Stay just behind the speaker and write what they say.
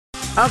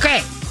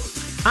Okay.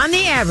 On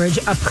the average,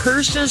 a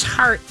person's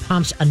heart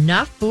pumps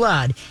enough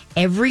blood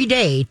every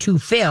day to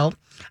fill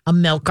a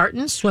milk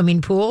carton,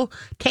 swimming pool,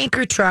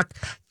 tanker truck,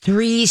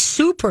 3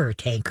 super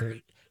tanker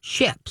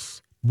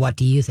ships. What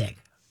do you think?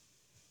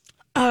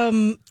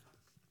 Swimming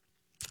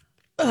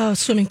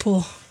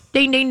pool.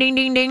 Ding, ding, ding,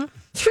 ding, ding.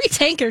 3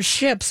 tanker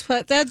ships,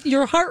 but that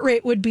your heart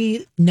rate would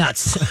be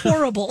Nuts.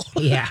 horrible.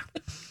 Yeah.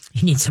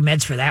 You need some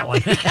meds for that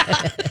one.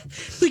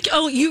 Like,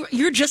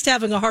 you're just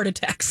having a heart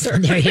attack, sir.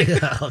 There you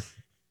go.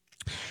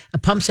 A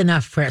pump's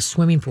enough for a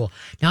swimming pool.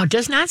 Now, it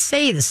does not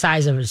say the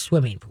size of a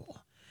swimming pool.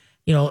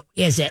 You know,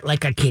 is it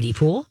like a kiddie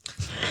pool?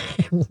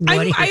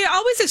 I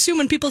always assume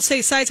when people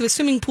say size of a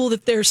swimming pool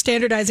that they're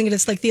standardizing it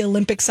as like the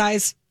Olympic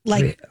size,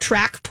 like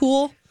track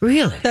pool.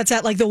 Really? That's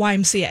at like the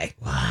YMCA.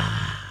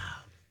 Wow.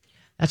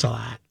 That's a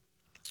lot.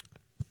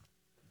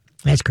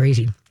 That's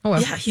crazy. Oh,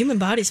 well. Yeah, human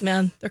bodies,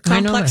 man. They're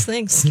complex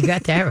things. You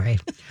got that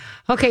right.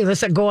 Okay,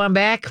 let's go on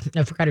back.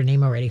 I forgot her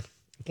name already.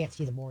 I can't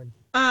see the board.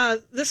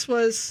 This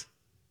was...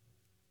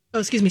 Oh,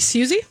 excuse me,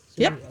 Susie?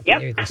 Yep. Okay,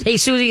 there you go. Hey,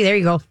 Susie, there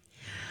you go.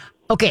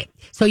 Okay,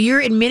 so you're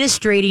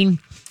administrating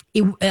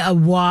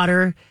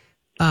water.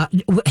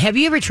 Have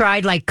you ever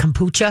tried like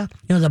kombucha?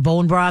 You know, the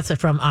bone broth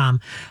from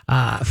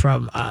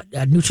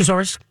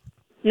Nutrisource?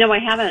 No, I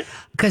haven't.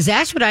 Because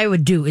that's what I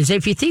would do is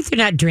if you think they're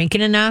not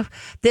drinking enough,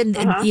 then,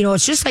 you know,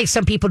 it's just like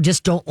some people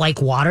just don't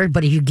like water.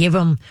 But if you give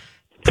them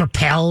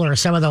Propel or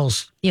some of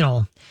those, you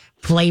know,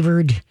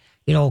 flavored,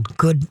 you know,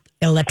 good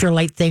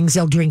electrolyte things,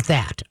 they'll drink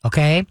that.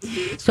 Okay.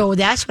 So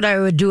that's what I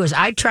would do is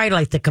I tried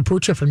like the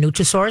kombucha from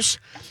Nutrisource.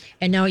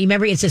 And now you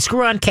remember it's a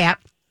screw on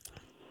cap.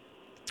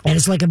 And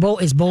it's like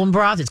it's bone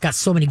broth. It's got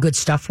so many good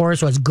stuff for her,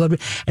 so it's good,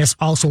 and it's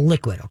also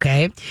liquid.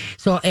 Okay,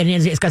 so and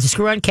it's got the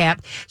screw-on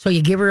cap. So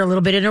you give her a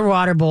little bit in a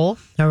water bowl.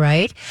 All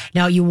right.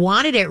 Now you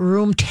want it at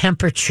room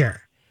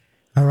temperature.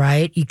 All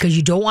right, because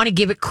you don't want to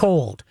give it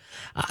cold.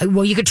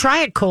 Well, you could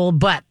try it cold,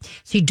 but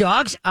see,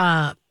 dogs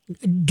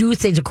do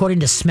things according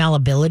to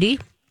smellability.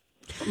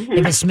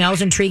 If it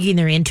smells intriguing,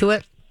 they're into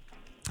it,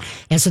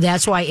 and so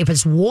that's why if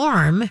it's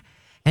warm.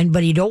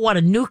 But you don't want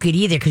to nuke it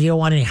either because you don't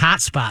want any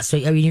hot spots. So,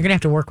 I mean, you're going to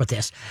have to work with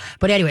this.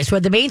 But anyway, so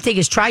the main thing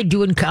is try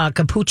doing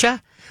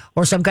kombucha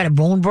or some kind of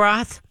bone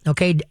broth.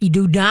 Okay. You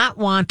do not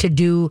want to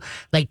do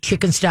like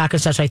chicken stock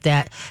and stuff like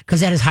that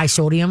because that is high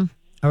sodium.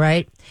 All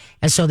right.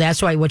 And so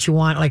that's why what you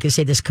want, like I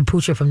say, this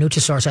kombucha from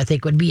Nutrisource, I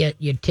think would be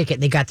your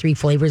ticket. They got 3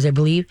 flavors, I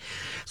believe.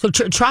 So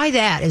try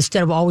that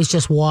instead of always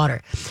just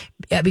water.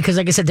 Because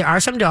like I said, there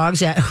are some dogs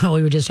that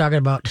we were just talking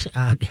about,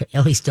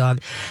 Ellie's dog,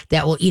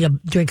 that will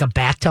drink a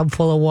bathtub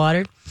full of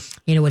water,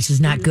 you know, which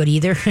is not good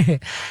either.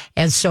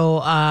 And so,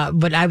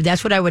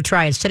 that's what I would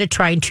try instead of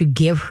trying to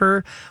give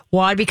her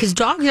water because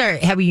dogs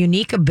have a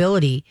unique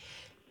ability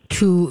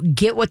to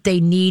get what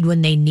they need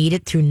when they need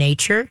it through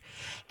nature.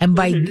 And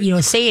by, you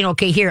know, saying,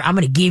 okay, here, I'm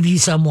going to give you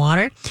some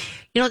water,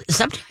 you know,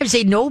 sometimes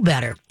they know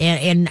better.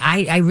 And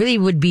I really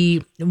would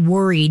be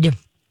worried.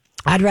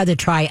 I'd rather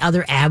try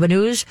other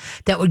avenues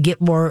that would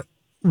get more,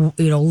 you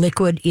know,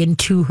 liquid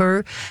into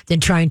her than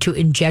trying to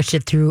inject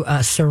it through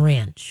a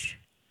syringe.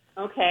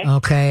 Okay.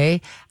 Okay.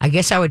 I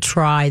guess I would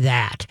try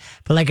that.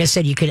 But like I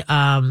said, you could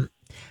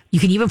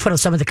even put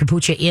some of the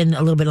kombucha in a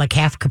little bit, like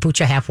half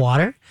kombucha, half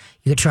water.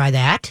 You could try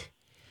that,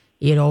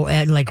 you know,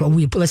 and like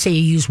let's say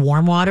you use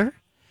warm water.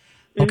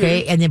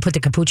 Okay, and then put the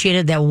kombucha in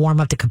it. That will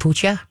warm up the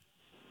kombucha.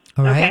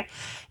 All right, okay.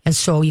 And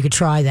so you could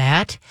try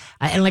that.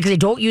 And like I say,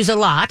 don't use a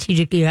lot.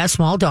 You got a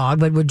small dog,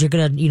 but you're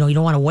gonna, you know, you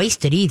don't want to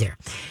waste it either.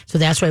 So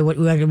that's why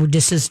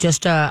this is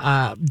just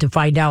to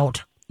find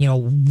out, you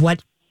know,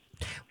 what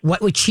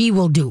she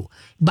will do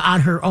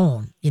on her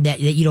own. That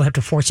you don't have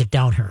to force it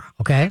down her.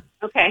 Okay.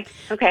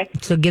 Okay.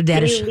 So give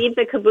that. Can you leave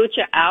the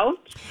kombucha out?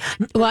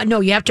 Well, no.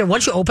 You have to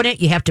once you open it,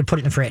 you have to put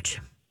it in the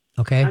fridge.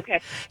 Okay.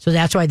 So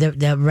that's why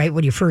the right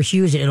when you first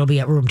use it, it'll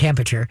be at room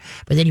temperature.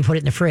 But then you put it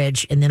in the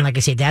fridge, and then, like I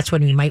say, that's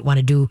when you might want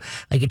to do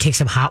like you take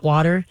some hot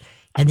water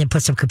and then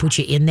put some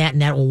kombucha in that,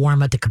 and that will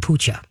warm up the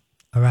kombucha.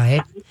 All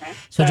right. Okay.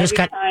 So just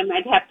every time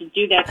I'd have to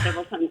do that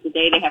several times a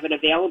day to have it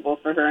available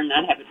for her and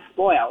not have it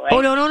spoil, right?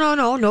 Oh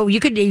no. You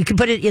could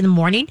put it in the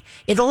morning.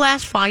 It'll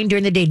last fine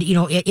during the day. You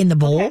know, in the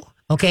bowl.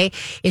 Okay.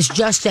 It's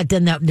just that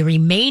then the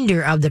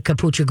remainder of the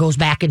kombucha goes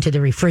back into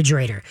the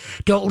refrigerator.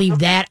 Don't leave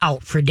that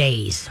out for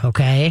days.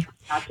 Okay.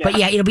 Gotcha. But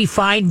yeah, it'll be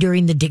fine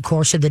during the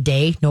course of the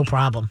day. No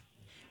problem.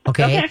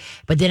 Okay.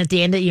 But then at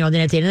the end of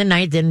the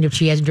night, then if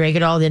she hasn't drank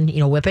it all, then, you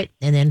know, whip it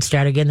and then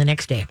start again the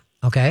next day.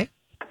 Okay.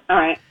 All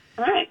right.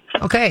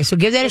 Okay. So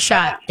give that a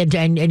shot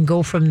and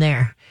go from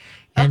there.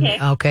 And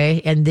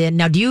okay. And then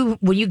now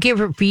when you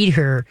feed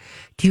her,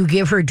 do you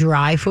give her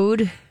dry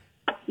food?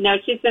 No,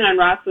 she's been on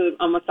raw food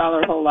almost all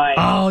her whole life.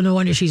 Oh, no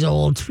wonder she's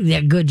old. Yeah,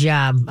 good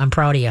job. I'm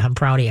proud of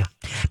you.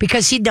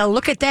 Because see, now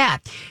look at that.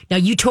 Now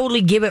you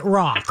totally give it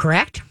raw,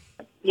 correct?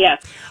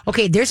 Yes.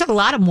 Okay, there's a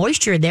lot of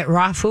moisture in that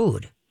raw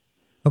food.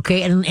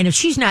 Okay, and if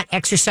she's not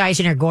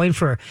exercising or going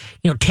for,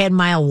 you know,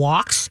 10-mile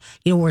walks,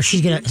 you know, where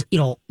she's gonna, you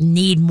know,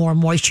 need more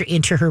moisture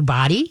into her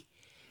body.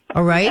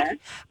 All right. Okay.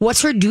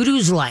 What's her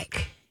doo-doos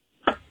like?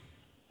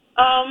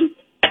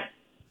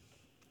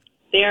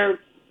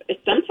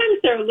 sometimes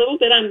they're a little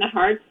bit on the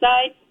hard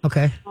side.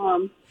 Okay.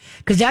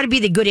 Because that would be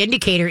the good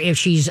indicator if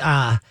she's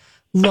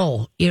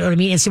low. You know what I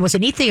mean? And so what's the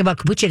neat thing about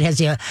kombucha? It has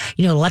the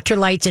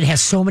electrolytes. It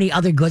has so many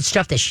other good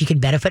stuff that she can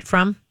benefit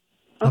from.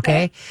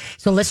 Okay.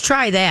 So let's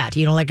try that.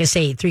 Like I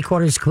say,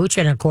 3/4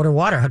 kombucha and 1/4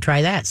 water. I'll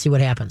try that. See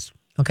what happens.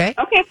 Okay.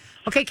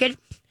 Okay, kid.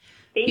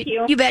 Thank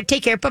you. You bet.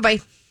 Take care. Bye-bye.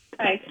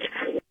 Bye.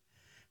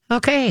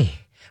 Okay.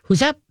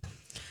 Who's up?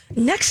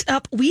 Next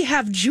up, we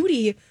have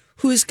Judy,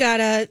 who's got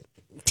a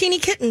teeny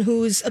kitten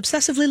who's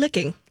obsessively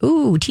licking.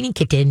 Ooh, teeny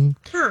kitten.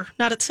 Her,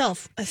 not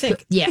itself, I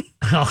think. Yeah.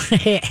 Oh.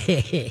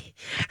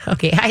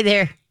 Okay. Hi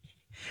there.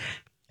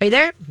 Are you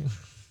there?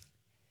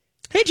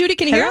 Hey, Judy,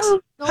 can you hear us?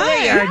 Oh, Hi.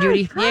 there you are,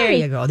 Judy. Hi. There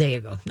you go. There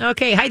you go.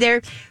 Okay. Hi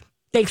there.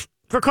 Thanks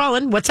for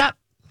calling. What's up?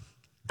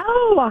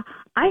 Oh,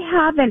 I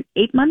have an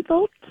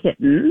 8-month-old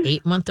kitten.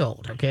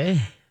 8-month-old. Okay.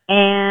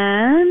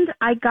 And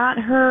I got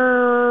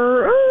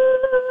her,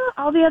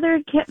 all the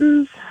other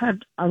kittens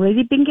had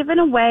already been given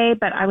away,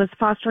 but I was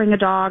fostering a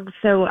dog.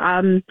 So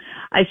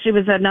she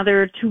was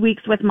another 2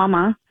 weeks with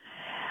Mama.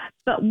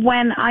 But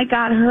when I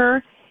got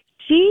her,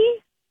 she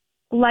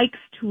likes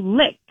to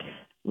lick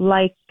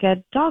like a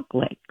dog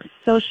licks.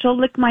 So she'll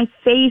lick my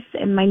face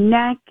and my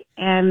neck,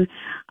 and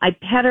I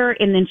pet her,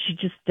 and then she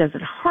just does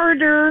it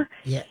harder.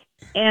 Yeah.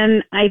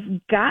 And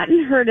I've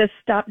gotten her to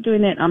stop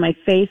doing it on my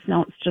face.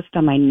 Now it's just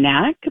on my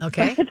neck.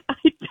 Okay. But I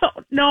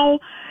don't know.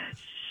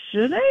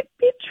 Should I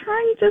be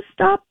trying to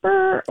stop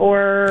her,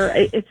 or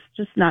it's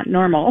just not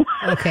normal?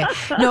 Okay.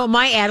 No,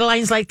 my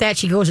Adeline's like that.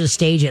 She goes in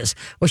stages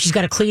where she's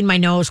got to clean my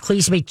nose,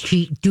 clean my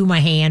cheek, do my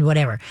hand,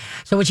 whatever.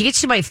 So when she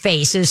gets to my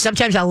face,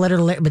 sometimes I'll let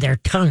her lick, but their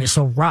tongue is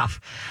so rough.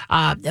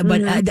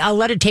 But I'll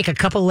let her take a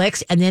couple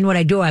licks, and then what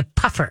I do, I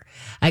puff her.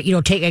 I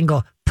take and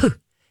go, pooh,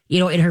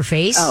 in her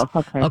face. Oh,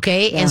 okay.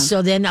 Okay. Yeah. And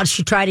so then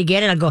she tried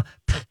again, and I'll go,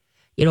 pooh,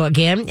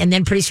 again. And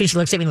then pretty soon she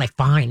looks at me like,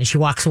 fine. And she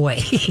walks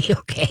away.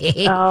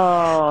 Okay.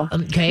 Oh.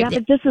 Okay. Yeah,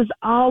 but this is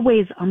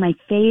always on my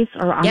face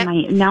or on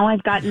my, now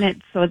I've gotten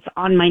it so it's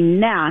on my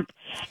neck.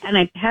 And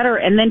I pet her,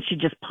 and then she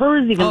just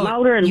purrs even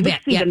louder and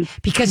licks even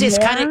because it's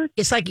more.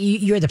 it's like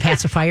you're the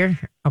pacifier,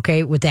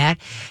 okay, with that.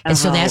 And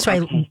so that's why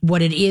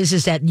what it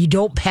is that you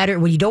don't pet her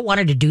when you don't want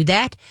her to do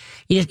that.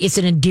 It's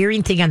an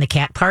endearing thing on the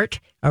cat part.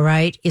 All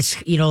right.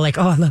 It's, like,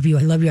 oh, I love you.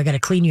 I got to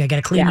clean you. I got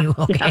to clean you.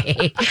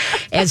 Okay. Yeah.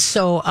 And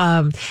so,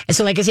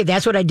 like I said,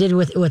 that's what I did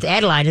with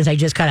Adeline is I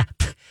just kind of,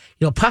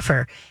 puff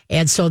her.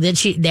 And so then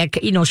she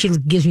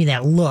gives me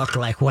that look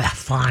like, well,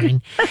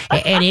 fine.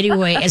 And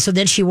anyway, and so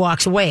then she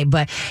walks away.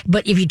 But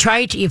if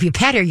you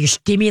pet her, you're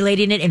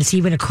stimulating it, and it's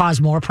even going to cause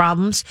more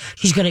problems.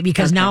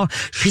 Because now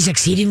she's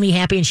exceedingly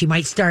happy, and she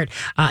might start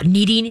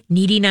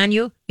kneading on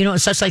you, and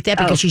such like that,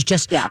 because she's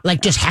just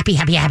just happy.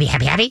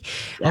 Yeah.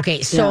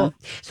 Okay. So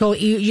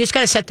you just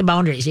got to set the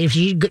boundaries. If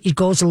she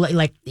goes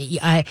like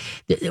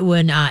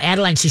when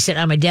Adeline, she's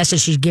sitting on my desk and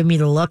she's giving me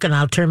the look, and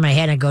I'll turn my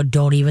head and go,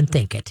 don't even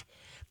think it.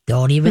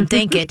 Don't even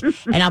think it.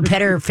 And I'll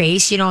pet her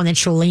face, and then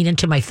she'll lean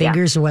into my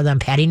fingers whether I'm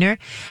petting her,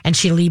 and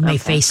she'll leave my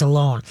face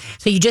alone.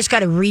 So you just got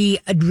to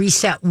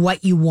reset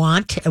what you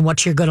want and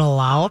what you're going to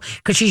allow,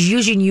 because she's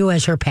using you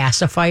as her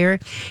pacifier.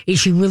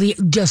 She really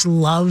just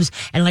loves,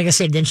 and like I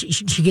said, then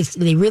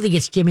they really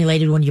get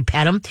stimulated when you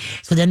pet them.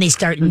 So then they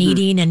start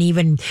kneading and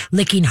even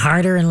licking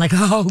harder and like,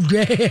 oh,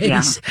 yes.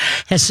 Yeah.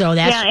 And so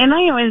that's... Yeah, and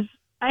I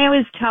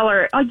always tell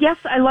her, oh, yes,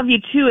 I love you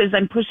too, as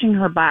I'm pushing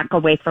her back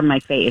away from my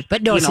face.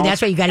 But no, so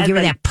that's why you got to give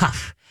her that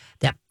puff.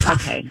 That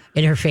puff in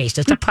her face.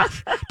 Just a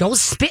puff. Don't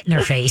spit in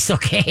her face,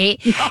 okay?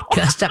 No.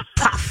 Just a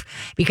puff.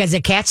 Because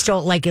the cats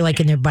don't like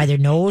it by their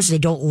nose. They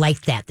don't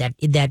like that. That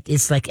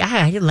it's like,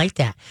 I didn't like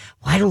that.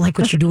 Well, I don't like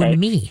what you're doing to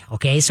me,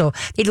 okay? So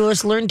they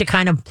just learn to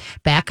kind of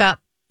back up.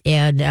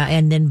 And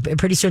then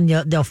pretty soon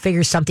they'll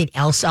figure something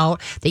else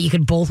out that you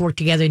can both work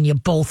together and you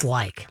both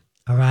like.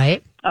 All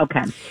right?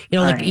 Okay.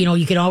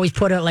 You can always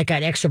put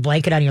an extra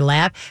blanket on your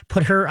lap,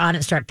 put her on it,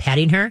 and start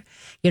patting her.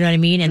 You know what I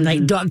mean?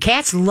 And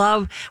cats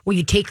love when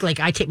you take,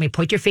 I take my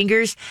pointer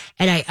fingers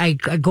and I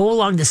go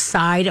along the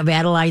side of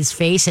Adeline's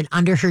face and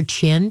under her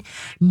chin.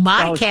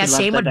 My cats,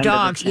 same with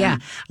dogs. Yeah.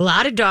 A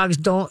lot of dogs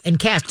and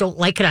cats don't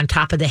like it on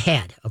top of the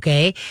head.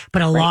 Okay.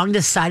 But along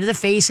the side of the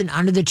face and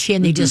under the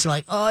chin, they just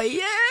like, oh,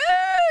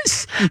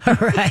 yes. All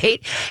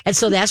right. And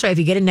so that's why if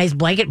you get a nice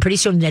blanket, pretty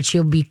soon that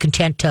she'll be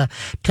content to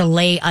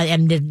lay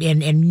and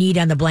knead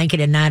on the blanket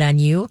and not on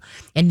you.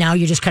 And now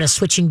you're just kind of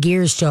switching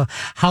gears to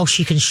how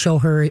she can show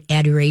her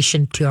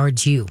adoration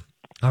towards you.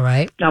 All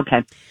right.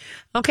 Okay.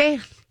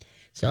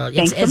 So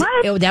thanks so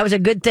much. That was a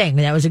good thing.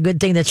 That was a good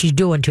thing that she's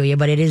doing to you,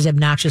 but it is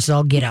obnoxious.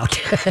 I'll get out.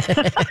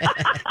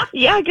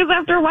 Yeah, because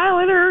after a while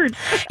it hurts.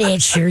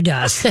 It sure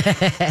does.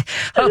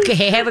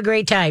 Okay. Have a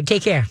great time.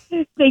 Take care.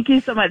 Thank you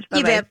so much. Bye-bye.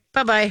 You bet.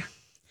 Bye-bye.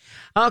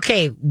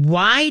 Okay.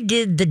 Why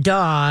did the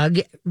dog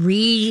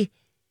resign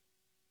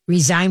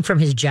from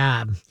his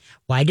job?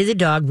 Why did the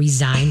dog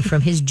resign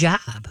from his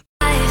job?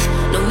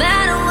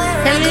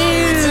 Hello.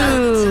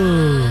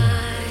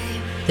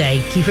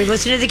 Thank you for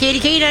listening to the Katie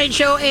K9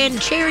 Show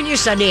and sharing your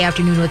Sunday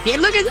afternoon with me.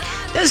 And look at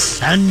the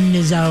sun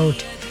is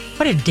out.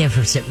 What a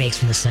difference it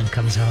makes when the sun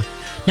comes out.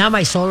 Now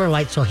my solar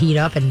lights will heat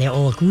up and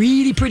they'll look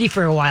really pretty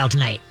for a while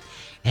tonight.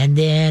 And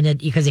then,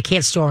 because they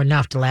can't store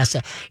enough to last.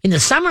 In the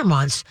summer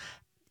months,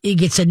 it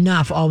gets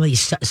enough. All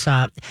these,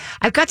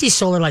 I've got these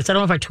solar lights. I don't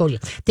know if I told you.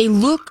 They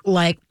look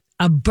like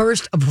a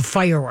burst of a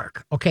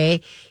firework.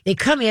 Okay, they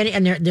come in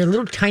and they're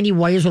little tiny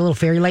wires with little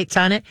fairy lights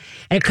on it,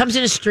 and it comes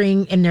in a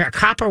string, and they're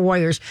copper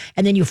wires,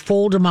 and then you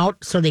fold them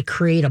out so they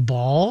create a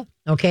ball.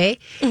 Okay,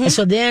 and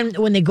so then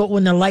when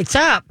the lights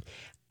up,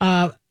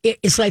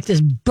 it's like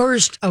this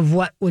burst of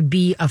what would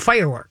be a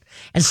firework.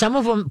 And some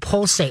of them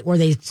pulsate where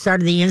they start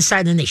on the inside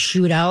and then they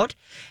shoot out,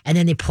 and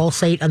then they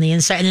pulsate on the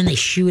inside and then they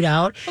shoot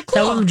out. Oh, cool.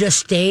 Some of them just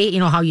stay, you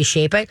know, how you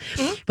shape it.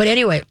 Mm-hmm. But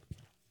anyway,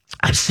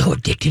 I'm so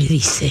addicted to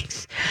these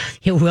things.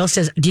 Will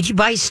says, did you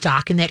buy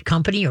stock in that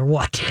company or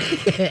what?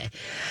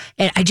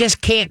 And I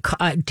just can't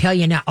tell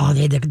you now. Oh,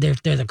 they're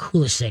the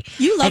coolest thing.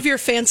 You love your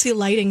fancy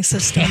lighting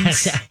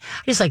systems. I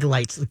just like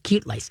lights,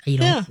 cute lights, you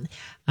know.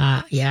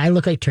 Yeah. I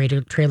look like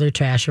trailer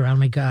trash around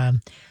my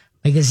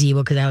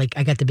gazebo because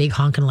I got the big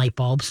honking light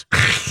bulbs.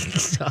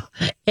 So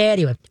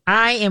anyway,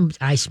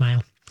 I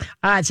smile.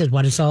 It says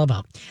what it's all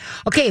about.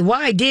 Okay,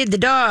 why did the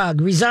dog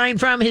resign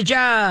from his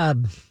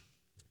job?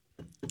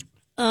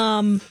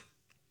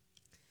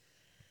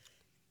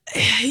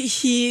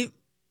 He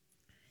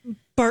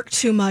barked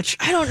too much.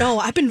 I don't know.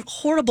 I've been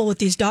horrible with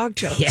these dog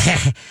jokes.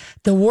 Yeah,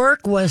 the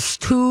work was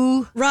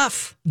too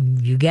rough.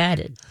 You got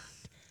it.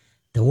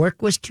 The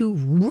work was too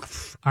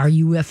rough.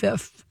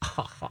 R-U-F-F.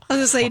 I was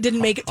going to say he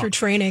didn't make it through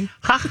training.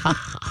 All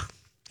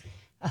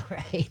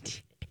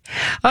right.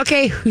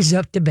 Okay, who's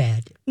up to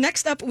bed?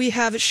 Next up, we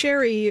have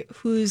Sherry,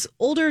 whose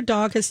older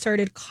dog has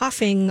started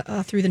coughing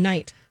through the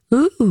night.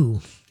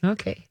 Ooh,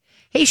 okay.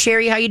 Hey,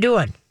 Sherry, how you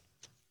doing?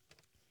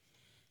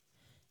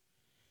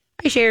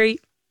 Hi, Sherry.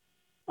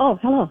 Oh,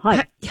 hello.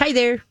 Hi. Hi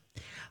there.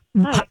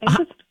 Hi.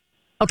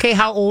 Okay,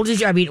 how old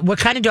is what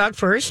kind of dog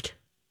first?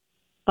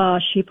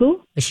 Shih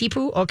Tzu. A Shih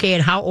Tzu? Okay,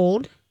 and how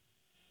old?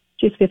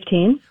 She's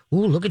 15.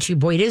 Ooh, look at you.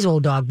 Boy, it is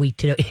old dog week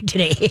today.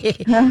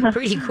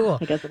 Pretty cool.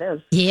 I guess it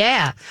is.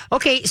 Yeah.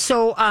 Okay,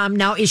 so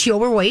now is she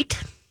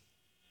overweight?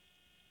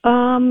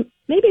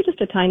 Maybe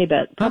just a tiny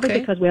bit. Probably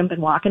because we haven't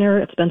been walking her.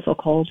 It's been so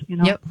cold, you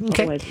know. Yep.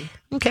 Okay. Otherwise,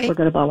 okay. We're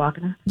good about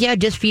walking her. Yeah,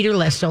 just feed her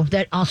less. So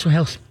that also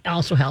helps.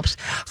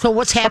 So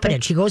what's happening?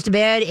 Okay. She goes to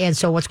bed, and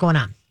so what's going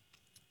on?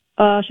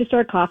 She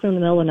started coughing in the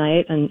middle of the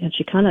night, and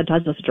she kind of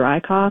does this dry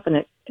cough,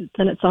 and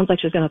then it sounds like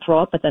she's going to throw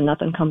up, but then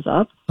nothing comes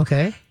up.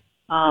 Okay.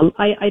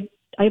 I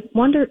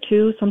wonder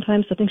too.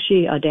 Sometimes I think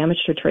she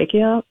damaged her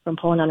trachea from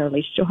pulling on her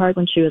leash too hard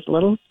when she was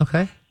little.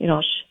 Okay. You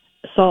know,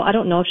 so I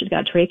don't know if she's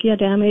got trachea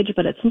damage,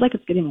 but it seems like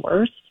it's getting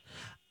worse.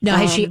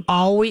 Now,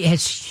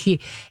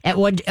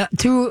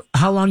 through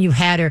how long you've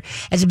had her,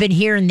 has it been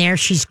here and there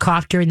she's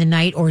coughed during the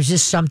night, or is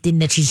this something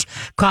that she's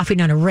coughing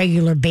on a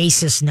regular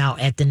basis now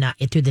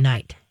through the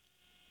night?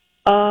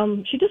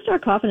 She just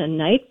started coughing at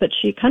night, but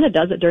she kind of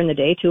does it during the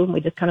day too, and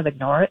we just kind of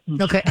ignore it, and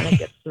she kind of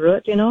gets through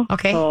it, you know?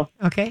 Okay. So,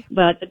 okay.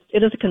 But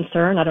it is a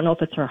concern. I don't know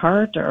if it's her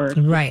heart or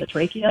the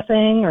trachea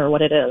thing or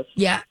what it is.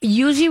 Yeah.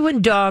 Usually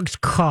when dogs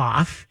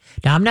cough,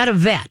 now I'm not a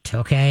vet,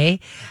 okay?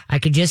 I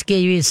could just give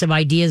you some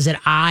ideas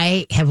that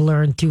I have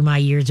learned through my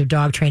years of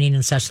dog training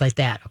and such like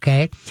that,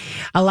 okay?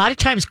 A lot of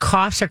times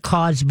coughs are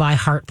caused by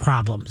heart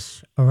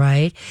problems. All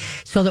right.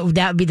 So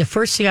that would be the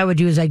first thing I would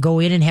do is I go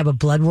in and have a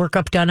blood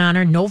workup done on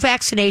her. No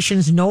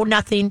vaccinations, no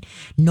nothing,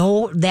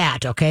 no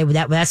that. Okay.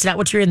 That's not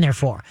what you're in there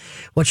for.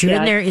 What you're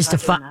in there is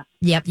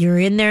Yep. You're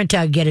in there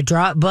to get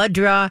a blood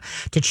draw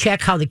to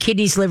check how the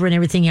kidneys, liver, and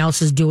everything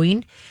else is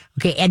doing.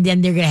 Okay. And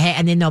then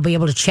and then they'll be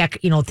able to check,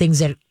 things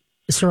that,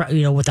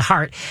 with the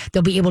heart.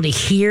 They'll be able to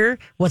hear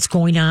what's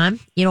going on,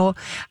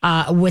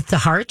 with the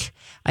heart,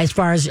 as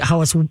far as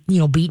how it's,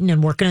 beating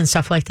and working and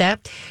stuff like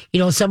that.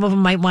 Some of them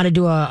might want to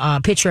do a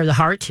picture of the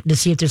heart to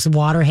see if there's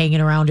water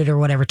hanging around it or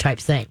whatever type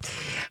thing.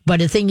 But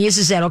the thing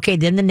is that, okay,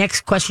 then the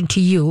next question to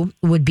you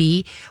would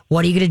be,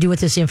 what are you going to do with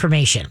this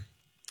information?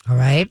 All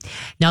right.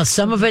 Now,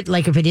 some of it,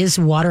 like if it is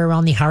water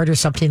around the heart or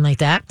something like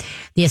that,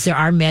 yes, there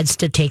are meds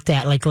to take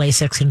that, like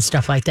Lasix and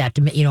stuff like that,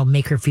 to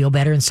make her feel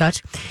better and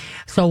such.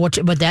 So,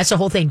 but that's the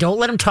whole thing. Don't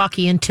let them talk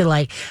you into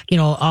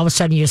all of a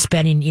sudden you're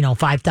spending,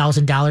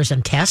 $5,000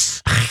 on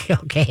tests.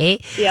 Okay.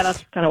 Yeah,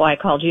 that's kind of why I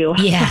called you.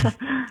 Yeah,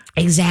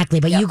 exactly.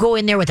 But you go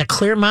in there with a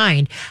clear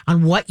mind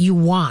on what you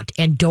want,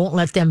 and don't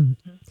let them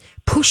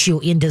push you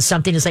into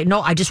something. It's like,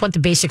 no, I just want the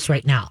basics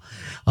right now.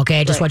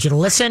 Okay, I just want you to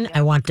listen.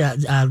 I want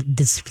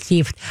to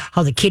see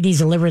how the kidneys,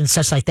 the liver, and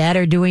such like that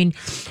are doing.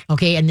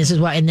 Okay, and this is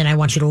what, and then I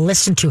want you to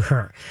listen to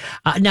her.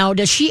 Now,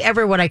 does she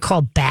ever what I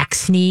call back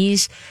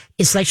sneeze?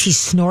 It's like she's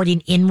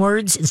snorting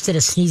inwards instead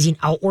of sneezing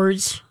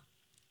outwards.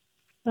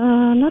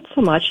 Not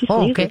so much. She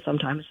sneezes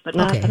sometimes, but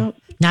not. Okay. I don't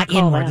not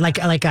inward, like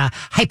a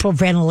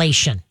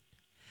hyperventilation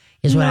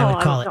is what I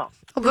would call it. No.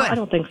 Oh, good. No, I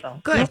don't think so.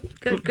 Good,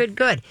 nope.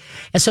 good.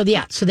 And so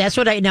that's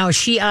what now, is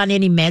she on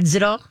any meds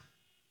at all?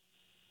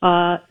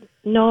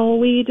 No,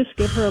 we just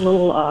give her a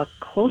little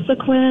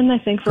Clozapine,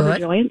 I think, for her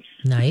joints.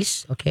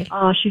 Nice, okay.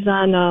 She's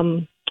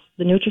on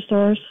the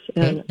Nutrisource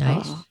and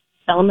nice.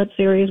 Element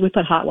series. We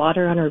put hot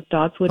water on her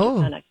dog food to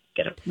kind of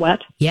get it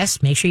wet?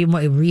 Yes, make sure you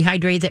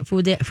rehydrate that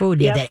food.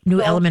 That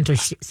new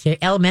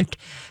Element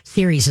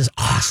series is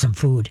awesome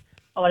food.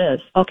 Oh, it is.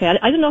 Okay. I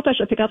didn't know if I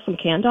should pick up some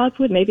canned dog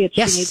food. Maybe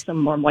she needs some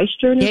more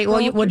moisture in it. Yeah,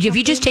 well, if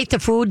you just take the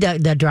food,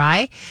 the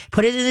dry,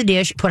 put it in the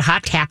dish, put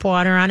hot tap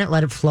water on it,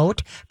 let it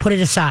float, put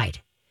it aside.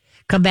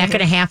 Come back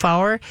in a half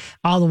hour.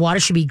 All the water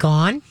should be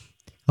gone.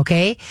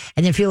 Okay.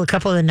 And then feel a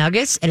couple of the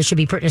nuggets, and it should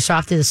be pretty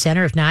soft to the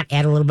center. If not,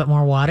 add a little bit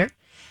more water.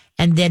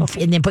 And then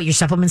put your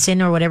supplements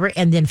in or whatever,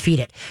 and then feed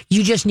it.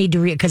 You just need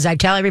to because I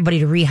tell everybody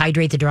to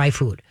rehydrate the dry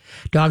food.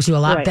 Dogs do a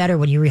lot better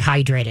when you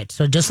rehydrate it.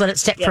 So just let it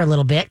sit for a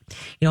little bit,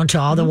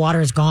 until all the water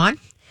is gone,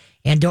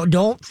 and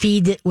don't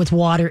feed it with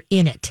water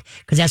in it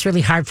because that's really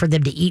hard for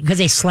them to eat because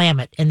they slam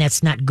it, and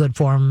that's not good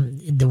for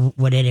them.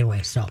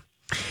 Anyway, so.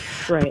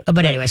 Right.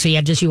 But anyway, so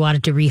you want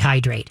it to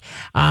rehydrate.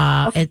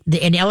 And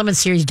the Element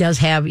series does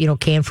have,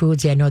 canned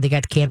foods. Yeah, I know they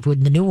got canned food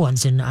in the new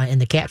ones in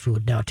the cat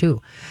food now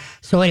too.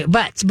 So anyway,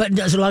 but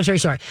so long story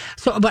short.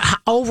 So, but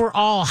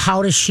overall,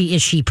 is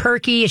she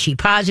perky? Is she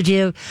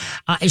positive?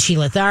 Is she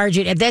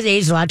lethargic? At that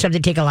age, a lot of times they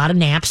take a lot of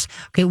naps.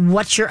 Okay.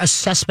 What's your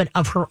assessment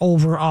of her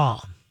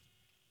overall?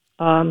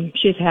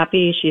 She's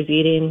happy. She's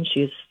eating.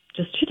 She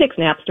takes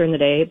naps during the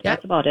day. But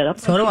that's about it.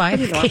 So do I.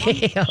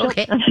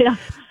 Okay.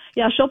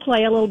 Yeah, she'll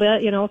play a little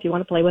bit, if you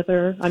want to play with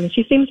her. I mean,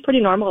 she seems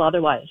pretty normal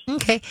otherwise.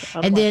 Okay.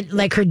 And then,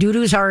 like, her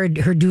doo-doos, are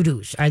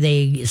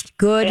they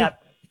good? Yeah.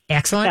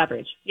 Excellent?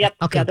 Average. Yep.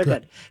 Okay, yeah, they're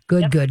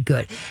good.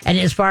 Good. And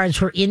as far as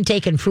her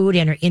intake and food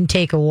and her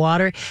intake of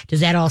water,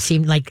 does that all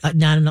seem like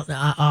not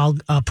all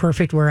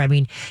perfect? Where, I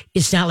mean,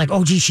 it's not like,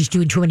 oh, gee, she's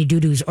doing too many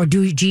doo-doos, or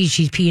gee,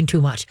 she's peeing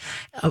too much.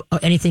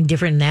 Anything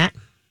different than that?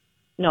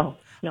 No,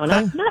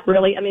 not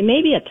really. I mean,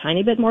 maybe a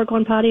tiny bit more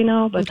going potty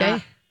now, but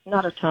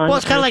not a ton. Well,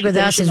 it's kind of like with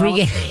us as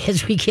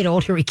we get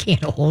older, we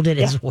can't hold it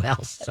as well.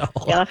 So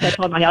yeah, that's what I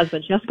told my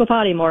husband. She has to go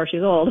potty more.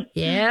 She's old.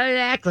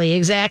 Yeah,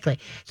 exactly.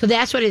 So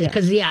that's what it is.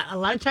 Because a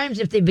lot of times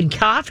if they've been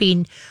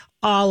coughing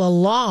all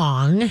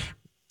along,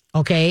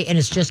 okay, and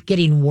it's just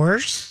getting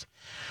worse,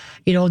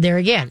 there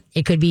again,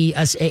 it could be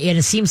and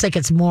it seems like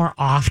it's more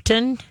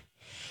often.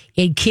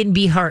 It can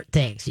be heart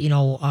things,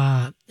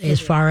 as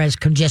far as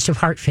congestive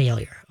heart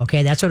failure.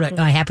 Okay, that's what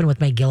happened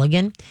with my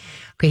Gilligan.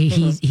 Okay,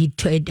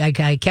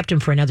 I kept him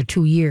for another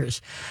 2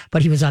 years,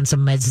 but he was on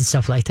some meds and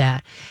stuff like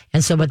that.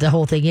 And so, but the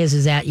whole thing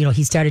is that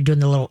he started doing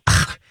the little,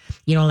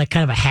 like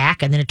kind of a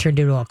hack, and then it turned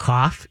into a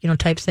cough,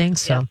 type thing.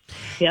 So,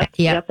 yep,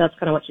 that's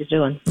kind of what she's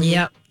doing.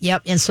 Yep.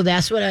 And so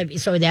that's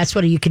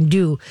what you can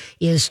do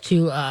is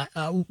to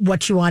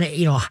what you want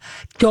to,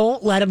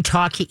 don't let them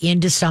talk you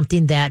into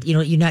something that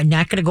you're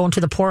not going to go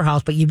into the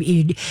poorhouse, but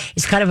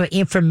it's kind of an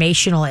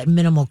informational at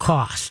minimal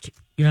cost.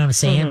 You know what I'm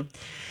saying? Mm-hmm.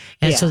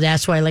 And so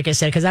that's why, like I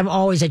said, because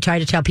I try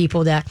to tell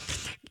people that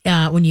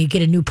when you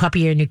get a new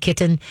puppy or a new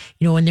kitten,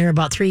 when they're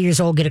about 3 years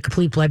old, get a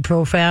complete blood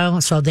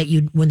profile so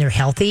that when they're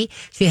healthy,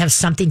 so you have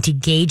something to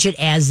gauge it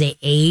as they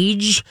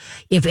age,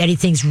 if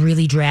anything's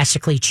really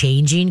drastically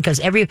changing. Because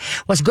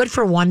what's good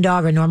for one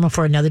dog or normal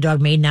for another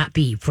dog may not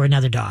be for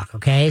another dog.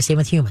 Okay. Same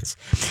with humans.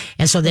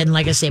 And so then,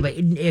 like I say, but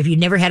if you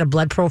never had a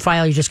blood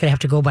profile, you're just going to have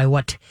to go by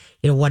what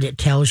it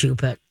tells you.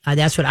 But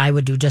that's what I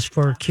would do just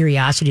for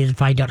curiosity to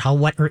find out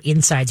what her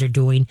insides are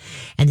doing,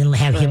 and then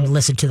have him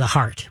listen to the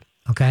heart.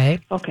 Okay.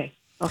 Okay.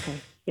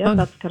 Yeah,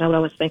 that's kind of what I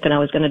was thinking I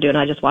was going to do, and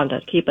I just wanted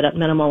to keep it at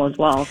minimal as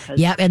well.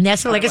 Yeah, and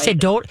that's like I said,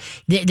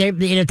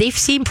 they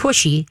seem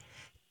pushy,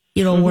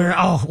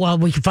 where,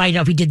 we can find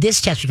out if we did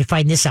this test, we can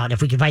find this out.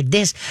 If we can find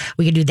this,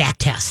 we can do that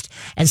test,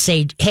 and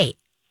say, hey,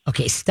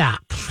 okay,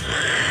 stop.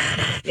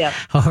 Yeah.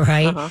 All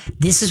right.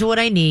 This is what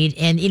I need.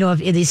 And, if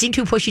they seem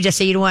too pushy, just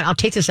say, you know what, I'll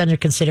take this under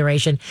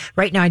consideration.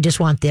 Right now, I just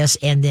want this,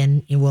 and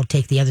then we'll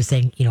take the other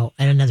thing,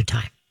 at another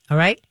time. All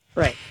right?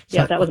 Right.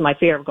 Yeah, that was my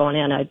fear of going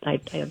in.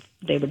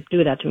 They would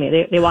do that to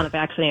me. They want to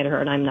vaccinate her,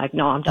 and I'm like,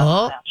 no, I'm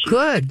done with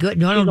that. Good.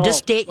 No, just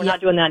stay. We're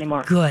not doing that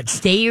anymore. Good.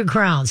 Stay your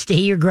ground.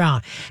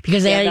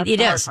 Because it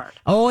is.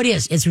 Oh, it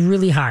is. It's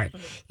really hard.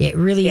 It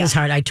really is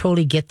hard. I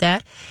totally get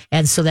that.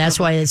 And so that's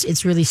why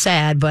it's really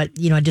sad. But,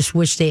 I just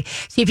wish see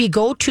if you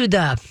go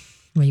to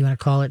what do you want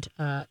to call it?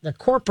 The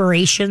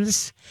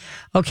corporations,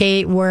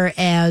 okay,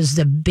 whereas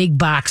the big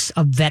box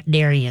of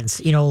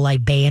veterinarians,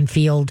 like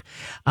Banfield,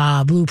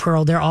 Blue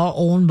Pearl, they're all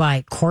owned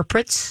by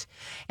corporates.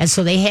 And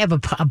so they have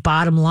a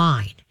bottom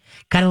line,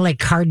 kind of like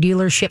car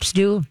dealerships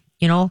do.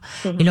 In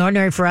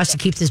ordinary for us to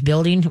keep this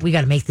building, we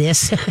got to make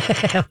this.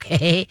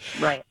 Okay.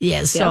 Right.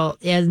 Yeah. So,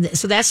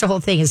 so that's the whole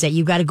thing is that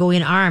you got to go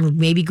in armed,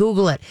 maybe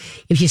Google it.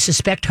 If you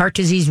suspect heart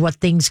disease, what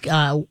things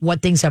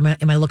am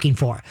I looking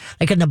for?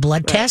 Like in the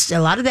blood test, a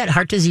lot of that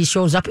heart disease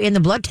shows up in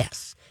the blood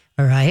tests.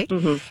 All right.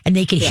 Mm-hmm. And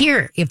they can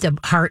hear if the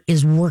heart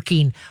is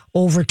working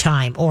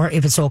overtime or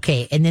if it's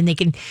okay. And then they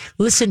can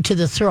listen to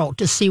the throat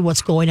to see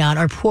what's going on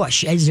or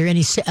push. Is there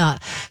any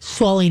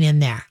swelling in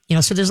there?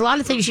 So there's a lot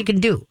of things you can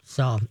do.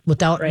 So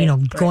without,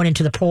 going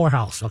into the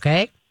poorhouse.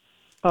 Okay.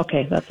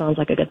 Okay. That sounds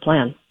like a good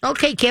plan.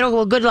 Okay, kiddo.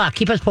 Well, good luck.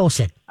 Keep us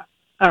posted.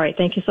 All right.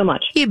 Thank you so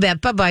much. You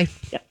bet. Bye-bye.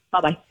 Yep.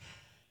 Bye-bye.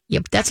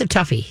 Yep. That's a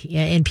toughie.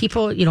 Yeah. And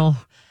people,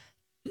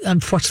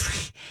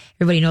 unfortunately,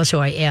 everybody knows who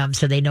I am,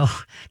 so they know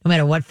no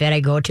matter what vet I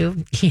go to,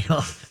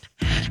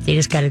 they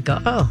just got to go,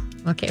 oh,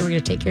 okay, we're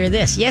going to take care of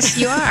this. Yes,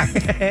 you are.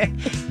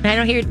 And I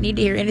don't need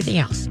to hear anything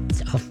else.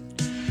 So,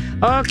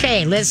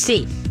 okay, let's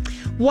see.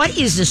 What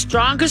is the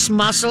strongest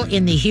muscle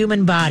in the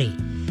human body?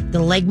 The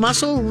leg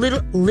muscle,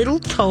 little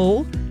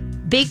toe,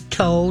 big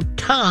toe,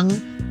 tongue,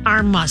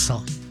 arm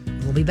muscle.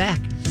 We'll be back.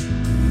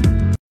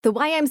 The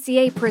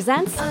YMCA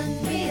presents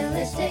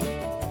Unrealistic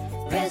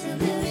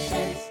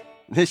Resolutions.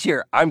 This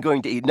year, I'm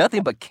going to eat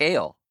nothing but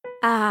kale.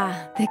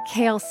 the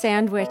kale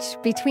sandwich.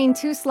 Between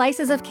 2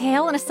 slices of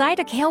kale and a side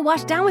of kale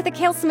washed down with a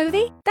kale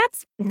smoothie?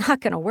 That's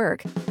not gonna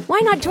work. Why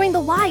not join the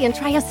Y and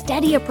try a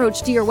steady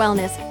approach to your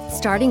wellness,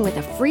 starting with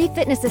a free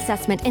fitness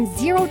assessment and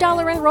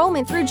 $0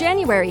 enrollment through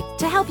January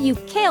to help you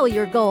kale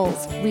your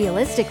goals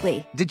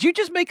realistically. Did you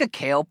just make a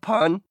kale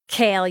pun?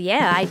 Kale,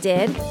 yeah, I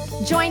did.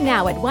 Join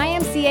now at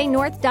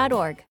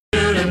ymcanorth.org. All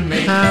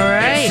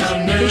right.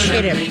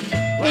 Appreciate it.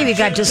 Hey, we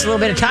got just a little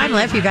bit of time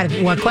left. You got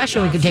one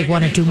question. We can take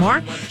 1 or 2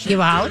 more. Give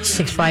a holler.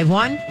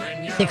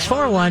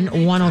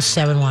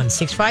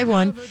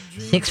 651-641-1071.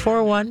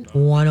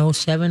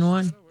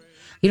 651-641-1071.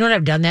 You know what?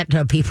 I've done that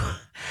to people.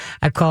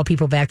 I've called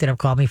people back that have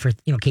called me for,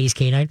 Katie's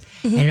K9.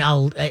 And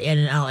I'll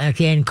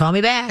again, call me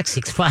back.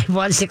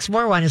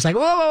 651-641. It's like,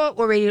 whoa,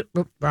 we're ready.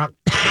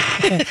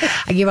 I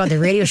give out the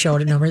radio show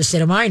number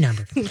instead of my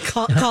number.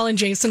 Calling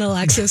Jason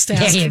Alexis to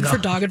ask him for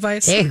dog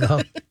advice. There you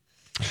go.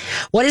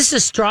 What is the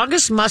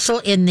strongest muscle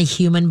in the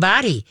human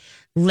body?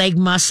 Leg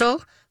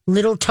muscle,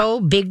 little toe,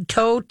 big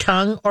toe,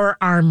 tongue, or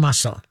arm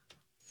muscle?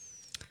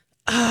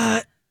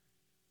 Isn't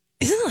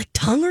it like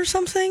tongue or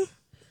something?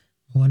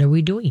 What are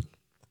we doing?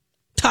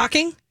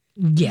 Talking?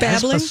 Yes,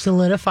 Babbling? but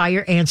solidify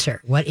your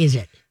answer. What is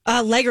it?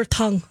 Leg or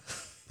tongue?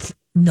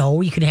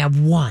 No, you can have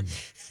one.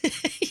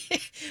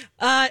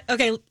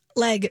 Okay,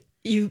 leg.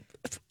 You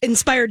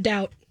inspired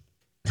doubt.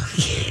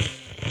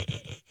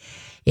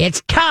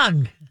 It's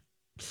tongue.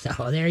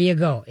 So there you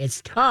go.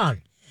 It's tongue.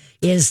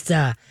 Is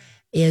the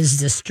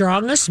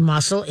strongest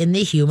muscle in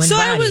the human body. So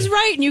I was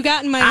right, and you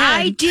got in my head.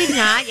 I did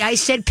not. I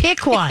said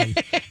pick one,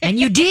 and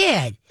you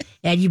did,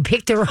 and you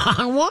picked the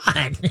wrong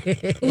one.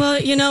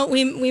 Well,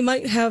 we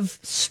might have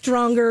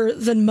stronger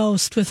than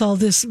most with all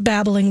this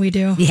babbling we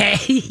do. Yeah.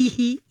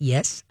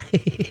 Yes.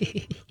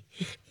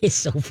 It's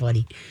so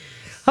funny.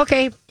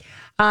 Okay. You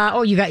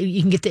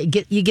can get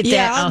that.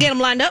 Yeah, I'll get them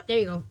lined up. There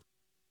you go.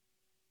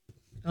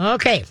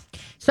 Okay.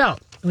 So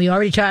we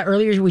already talked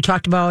earlier. We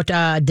talked about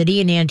the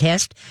DNA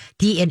test.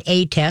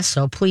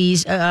 So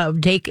please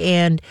take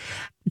and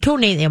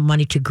donate that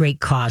money to great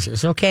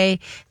causes. Okay.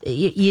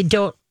 You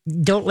don't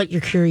let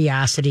your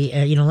curiosity,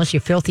 unless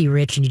you're filthy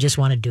rich and you just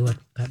want to do it.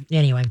 But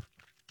anyway.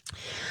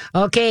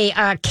 Okay.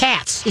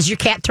 Cats. Is your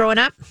cat throwing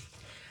up?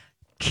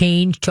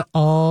 Change to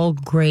all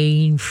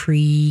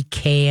grain-free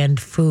canned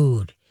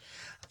food.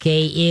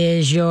 Okay,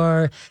 is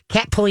your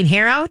cat pulling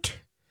hair out?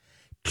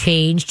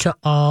 Change to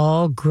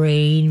all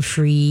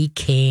grain-free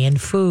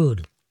canned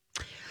food.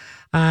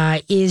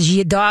 Is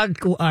your dog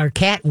or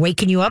cat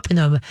waking you up in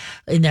the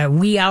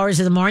wee hours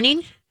of the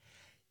morning?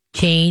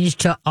 Change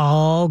to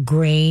all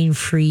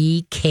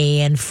grain-free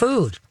canned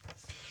food.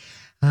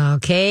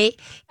 Okay,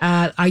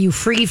 are you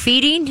free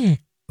feeding?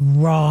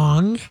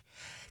 Wrong.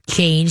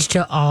 Change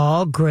to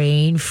all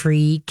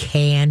grain-free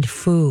canned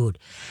food.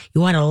 You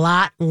want a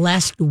lot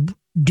less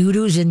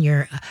doo-doos in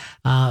your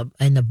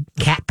in the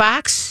cat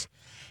box?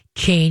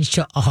 Change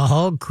to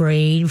all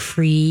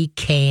grain-free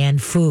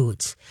canned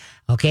foods.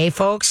 Okay,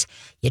 folks?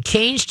 You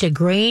change to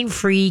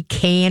grain-free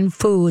canned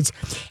foods,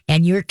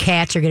 and your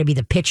cats are going to be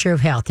the picture of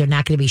health. They're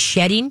not going to be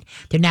shedding.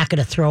 They're not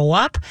going to throw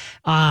up.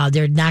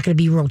 They're not going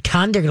to be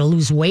rotund. They're going to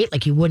lose weight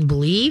like you wouldn't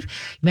believe.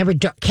 Remember,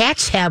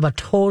 cats have a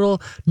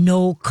total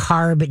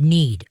no-carb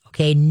need.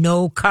 Okay,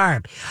 no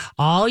carb.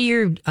 All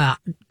your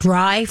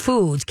dry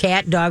foods,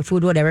 cat, dog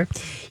food, whatever,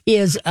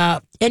 is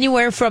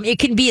anywhere from, it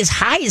can be as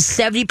high as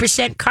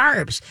 70%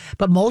 carbs,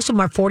 but most of them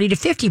are 40 to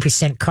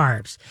 50%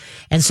 carbs.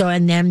 And so,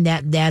 and then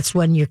that's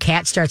when your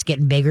cat starts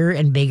getting bigger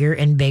and bigger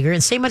and bigger.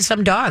 And same with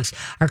some dogs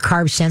are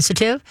carb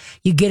sensitive.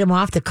 You get them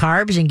off the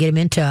carbs and get them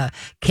into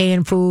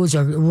canned foods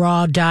or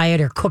raw diet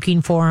or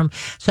cooking for them,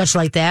 such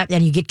like that.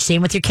 And you get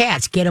same with your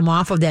cats. Get them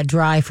off of that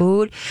dry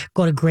food,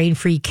 go to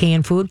grain-free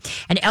canned food.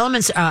 And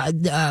elements,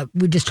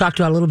 we just talked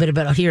about a little bit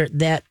about here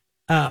that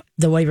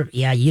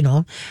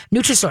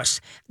Nutrisource.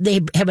 They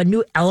have a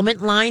new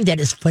element line that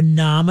is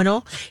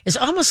phenomenal. It's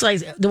almost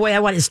like the way I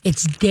want it.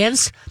 It's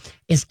dense.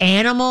 It's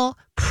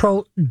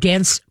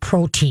dense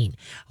protein.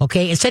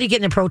 Okay. Instead of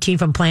getting the protein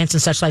from plants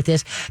and such like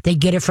this, they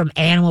get it from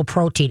animal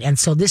protein. And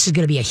so this is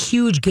going to be a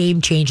huge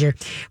game changer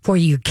for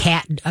you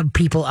cat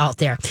people out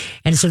there.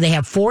 And so they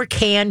have 4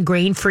 canned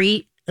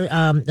grain-free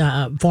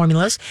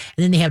formulas,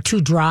 and then they have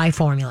 2 dry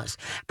formulas.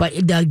 But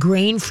the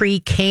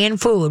grain-free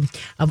canned food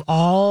of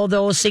all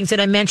those things that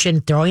I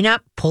mentioned, throwing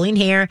up, pulling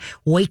hair,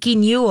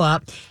 waking you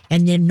up,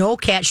 and then no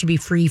cat should be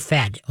free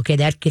fed. Okay,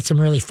 that gets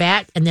them really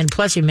fat. And then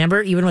plus,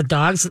 remember, even with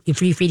dogs,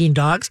 free feeding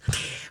dogs,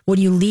 when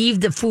you leave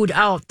the food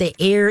out, the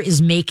air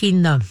is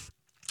making the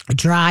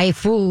dry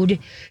food,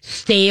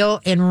 stale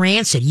and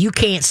rancid. You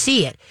can't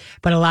see it,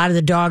 but a lot of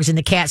the dogs and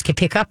the cats can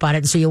pick up on it.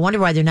 And so you wonder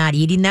why they're not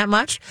eating that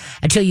much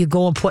until you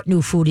go and put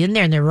new food in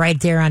there and they're right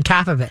there on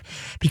top of it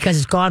because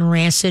it's gone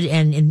rancid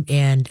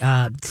and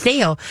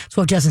stale.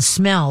 So it doesn't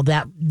smell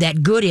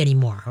that good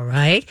anymore. All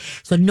right.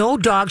 So no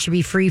dog should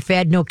be free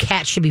fed. No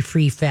cat should be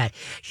free fed.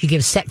 You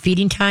give set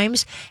feeding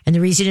times. And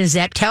the reason is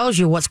that tells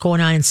you what's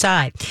going on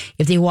inside.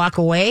 If they walk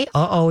away,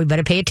 we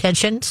better pay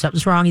attention.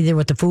 Something's wrong either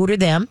with the food or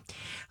them.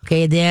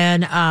 Okay,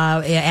 then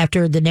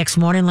after the next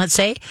morning, let's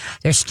say,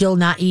 they're still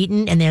not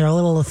eating and they're a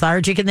little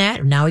lethargic in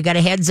that. Now we got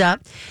a heads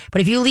up.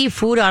 But if you leave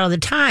food out all the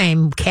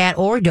time, cat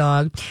or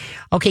dog,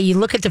 okay, you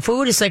look at the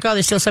food, it's like, oh,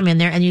 there's still some in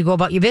there, and you go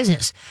about your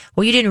business.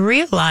 Well, you didn't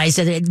realize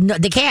that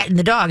the cat and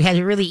the dog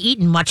hasn't really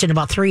eaten much in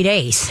about 3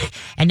 days.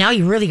 And now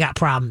you really got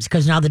problems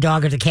because now the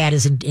dog or the cat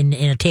is in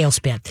a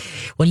tailspin.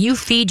 When you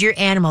feed your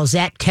animals,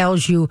 that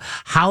tells you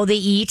how they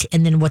eat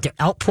and then what their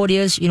output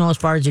is, as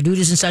far as their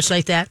duties and such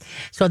like that.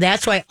 So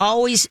that's why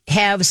always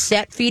have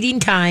set feeding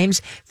times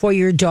for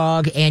your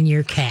dog and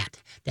your cat.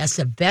 That's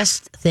the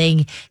best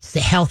thing. It's the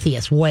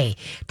healthiest way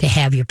to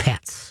have your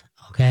pets.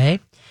 Okay,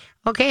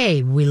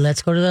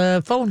 let's go to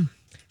the phone.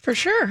 For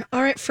sure.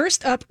 All right,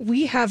 first up,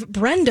 we have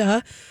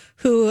Brenda,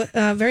 who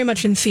very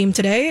much in theme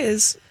today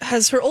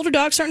has her older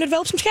dog starting to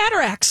develop some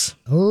cataracts.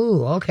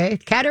 Oh, okay,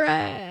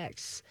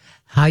 cataracts.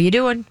 How you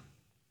doing?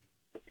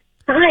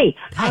 Hi.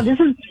 This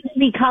is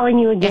Cindy calling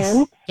you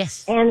again.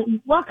 Yes. And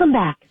welcome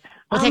back.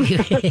 Well, thank you.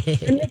 I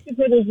missed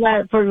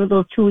you for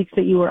those 2 weeks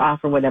that you were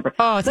off or whatever.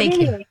 Oh, thank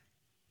you.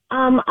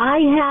 I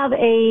have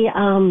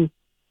a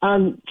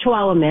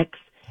Chihuahua mix,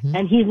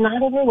 and he's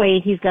not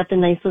overweight. He's got the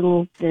nice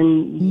little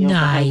thin.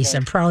 Nice.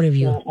 I'm proud of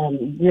you.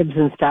 Ribs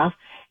and stuff.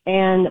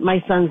 And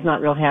my son's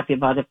not real happy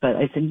about it, but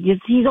I said,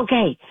 he's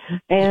okay.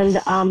 And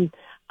and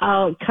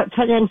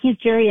he's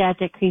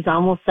geriatric. He's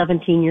almost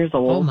 17 years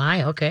old. Oh,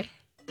 my. Okay.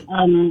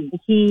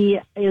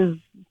 He is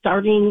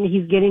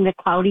he's getting the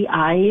cloudy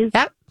eyes.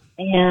 Yep.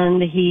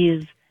 And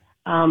he's,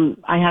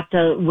 I have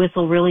to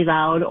whistle really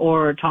loud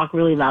or talk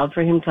really loud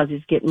for him because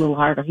he's getting a little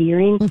hard of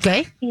hearing.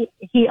 Okay.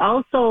 He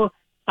also,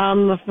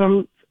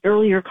 from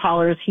earlier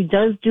callers, he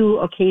does do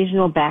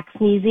occasional back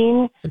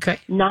sneezing. Okay.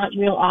 Not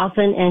real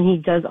often, and he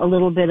does a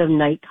little bit of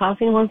night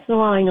coughing once in a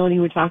while. I know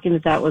you were talking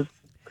that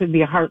could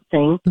be a heart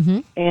thing. Mm-hmm.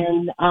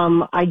 And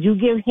I do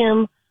give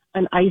him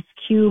an ice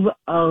cube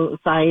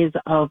size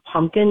of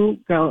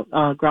pumpkin,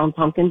 ground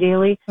pumpkin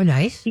daily. Oh,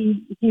 nice.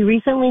 He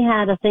recently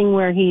had a thing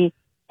where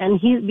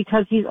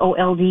because he's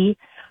OLD,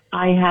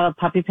 I have a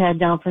puppy pad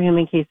down for him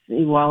in case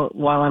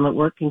while I'm at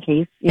work in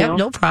case. Yep,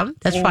 no problem.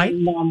 That's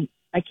fine.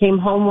 I came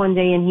home one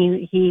day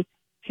and he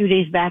a few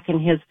days back and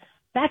his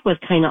back was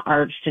kind of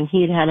arched and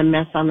he had a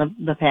mess on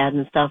the pad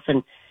and stuff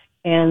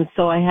and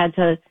so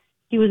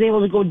he was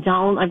able to go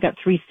down. I've got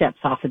 3 steps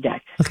off the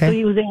deck. Okay. So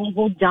he was able to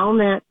go down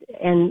that,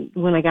 and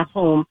when I got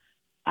home,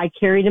 I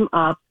carried him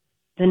up.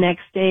 The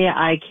next day,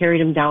 I carried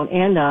him down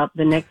and up.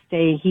 The next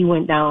day, he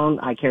went down.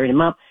 I carried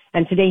him up.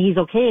 And today, he's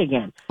okay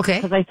again.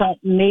 Okay. Because I thought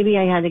maybe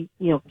I had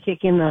to, kick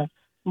in the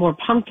more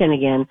pumpkin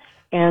again.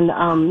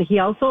 And he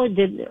also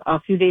did,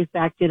 a few days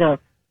back, did a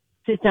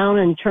sit down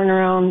and turn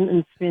around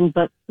and spin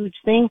butt pooch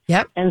thing.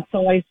 Yep. And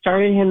so I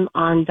started him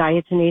on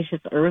Diatomaceous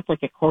Earth,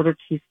 like a 1/4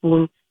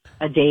 teaspoon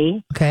a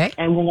day. Okay.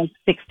 And we're like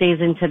 6 days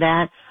into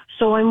that.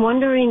 So I'm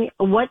wondering,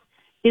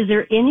 is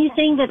there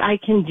anything that I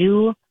can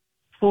do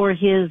for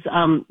his,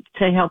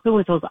 to help him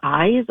with those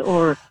eyes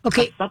or a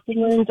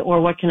supplement,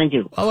 or what can I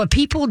do? Oh, what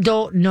people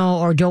don't know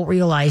or don't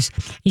realize,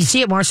 you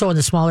see it more so in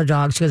the smaller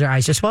dogs because their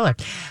eyes are smaller.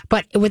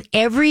 But with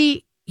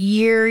every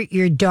year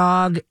your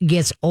dog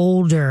gets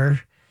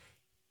older,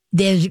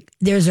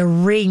 there's a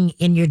ring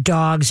in your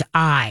dog's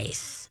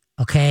eyes.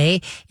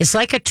 Okay. It's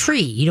like a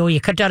tree.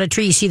 You cut down a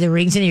tree, you see the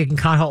rings in it, you can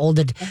count how old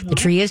the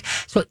tree is.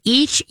 So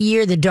each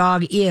year the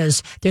dog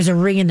there's a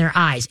ring in their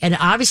eyes. And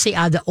obviously,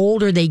 the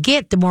older they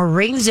get, the more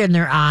rings in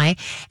their eye,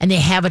 and they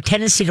have a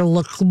tendency to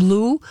look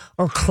blue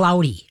or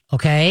cloudy.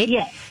 Okay.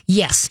 Yes.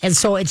 Yes. And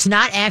so it's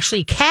not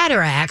actually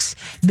cataracts.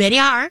 Many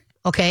are.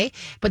 Okay.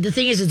 But the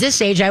thing is, at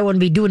this age, I wouldn't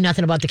be doing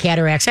nothing about the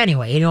cataracts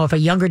anyway. If a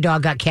younger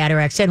dog got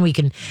cataracts, then we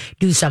can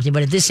do something.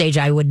 But at this age,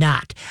 I would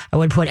not. I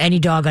wouldn't put any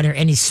dog under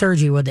any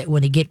surgery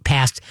when they get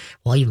past,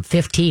 even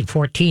 15,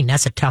 14.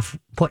 That's a tough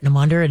putting them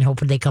under and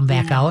hoping they come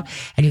back out.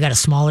 And you got a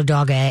smaller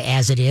dog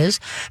as it is.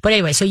 But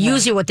anyway, so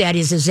usually what that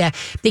is that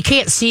they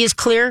can't see as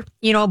clear,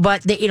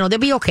 but they'll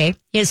be okay.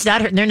 It's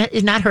not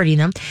hurting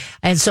them.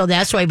 And so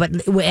that's why,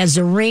 but as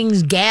the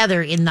rings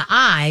gather in the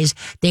eyes,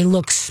 they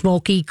look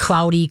smoky,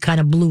 cloudy,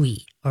 kind of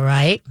bluey. All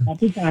right. I'll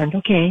be darned.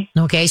 Okay.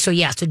 Okay. So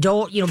so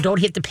don't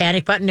hit the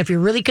panic button. If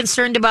you're really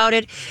concerned about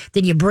it,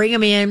 then you bring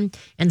them in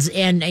and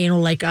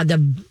like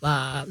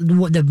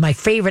my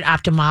favorite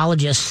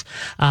ophthalmologist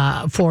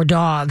for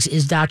dogs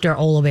is Dr.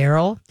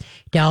 Olivero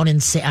down in,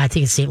 I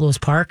think it's St. Louis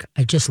Park.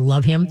 I just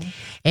love him. Okay.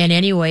 And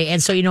anyway,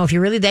 and so, if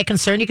you're really that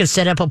concerned, you can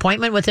set up an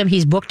appointment with him.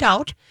 He's booked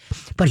out,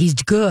 but he's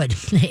good.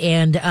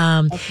 And,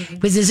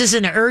 because this is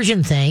an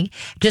urgent thing,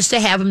 just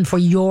to have him for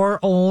your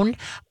own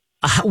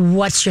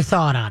what's your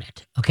thought on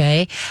it?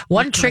 Okay.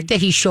 One trick that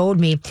he showed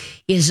me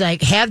is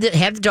like have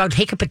the dog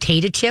take a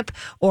potato chip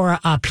or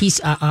a piece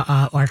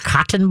or a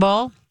cotton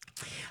ball.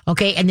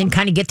 Okay. And then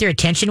kind of get their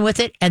attention with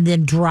it and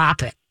then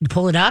drop it.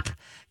 Pull it up,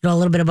 a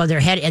little bit above their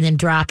head and then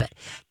drop it.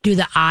 Do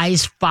the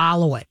eyes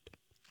follow it?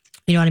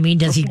 You know what I mean?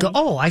 Does he go,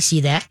 oh, I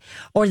see that?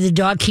 Or the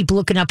dog keep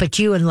looking up at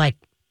you and like,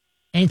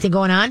 anything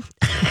going on?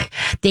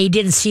 They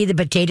didn't see the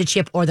potato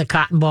chip or the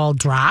cotton ball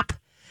drop.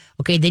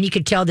 Okay, then you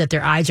could tell that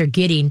their eyes are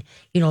getting,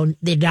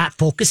 they're not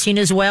focusing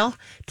as well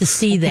to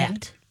see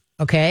that.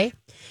 Okay?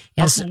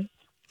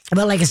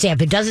 But like I said,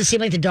 if it doesn't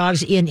seem like the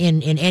dog's in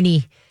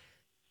any,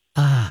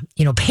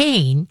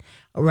 pain,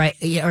 right,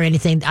 or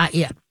anything,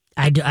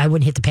 I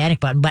wouldn't hit the panic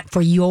button. But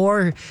for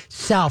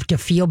yourself to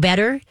feel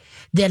better,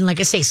 then, like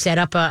I say, set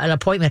up an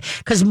appointment.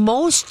 Because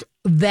most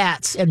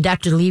vets, and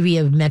Dr. Levy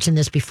have mentioned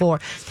this before,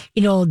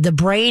 the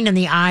brain and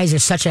the eyes are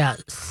such a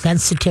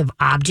sensitive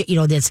object.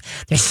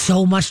 There's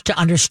so much to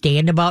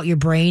understand about your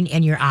brain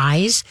and your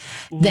eyes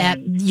that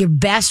you're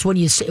best when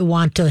you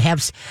want to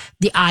have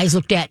the eyes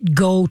looked at,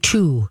 go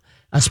to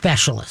a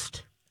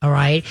specialist. All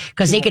right?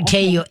 Because they can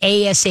tell you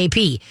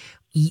ASAP.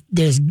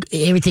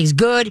 Everything's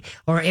good,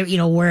 or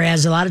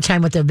whereas a lot of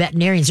time with the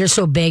veterinarians, they're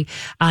so big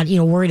on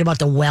worried about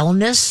the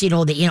wellness,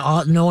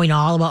 knowing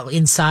all about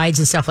insides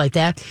and stuff like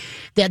that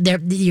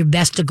you're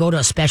best to go to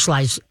a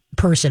specialized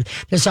person.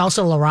 There's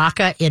also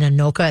LaRocca in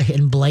Anoka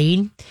in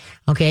Blaine,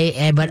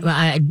 okay, but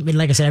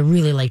like I said, I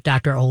really like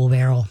Dr.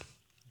 Olivero.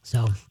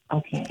 So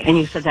okay, and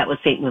you said that was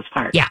St. Louis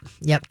Park. Yeah,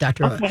 yep,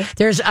 Dr. Okay.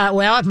 There's if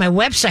my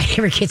website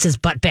ever gets his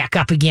butt back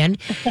up again,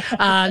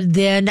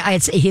 then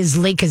his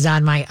link is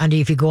on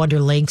if you go under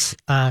links,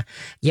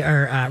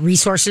 your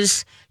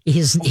resources,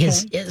 his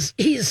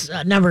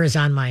number is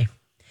on my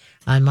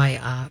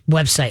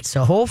website.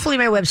 So hopefully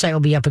my website will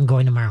be up and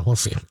going tomorrow. We'll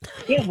see.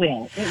 It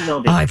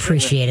will be. Oh, I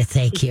appreciate it.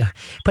 Thank you.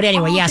 But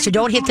anyway, so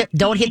don't hit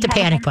the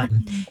panic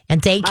button.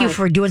 And thank you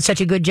for doing such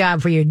a good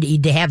job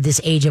to have this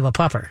age of a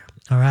pupper.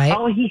 All right.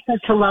 Oh, he's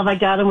such a love. I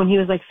got him when he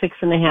was like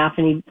 6.5,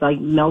 and he like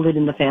melded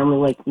in the family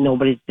like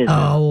nobody's business.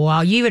 Oh,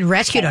 wow. You even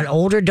rescued an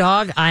older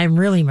dog? I'm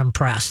really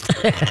impressed.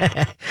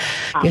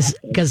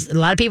 Because a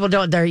lot of people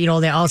don't,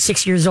 they're all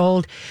 6 years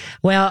old.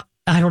 Well,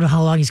 I don't know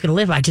how long he's going to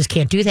live. I just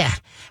can't do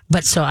that.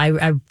 But so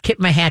I tip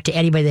my hat to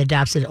anybody that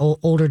adopts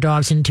older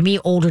dogs. And to me,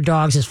 older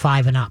dogs is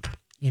 5 and up,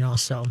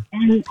 so.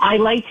 And I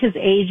liked his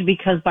age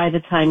because by the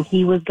time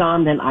he was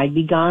gone, then I'd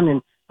be gone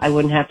and I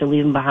wouldn't have to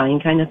leave him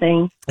behind kind of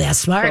thing. That's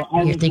smart.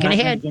 So you're thinking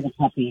ahead. Get a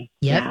puppy.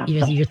 Yep,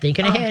 yeah, you're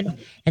thinking ahead.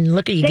 And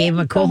look, you gave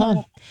him a cool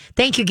home.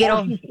 Thank you,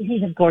 Ghetto.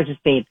 He's a gorgeous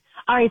babe.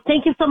 All right,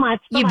 thank you so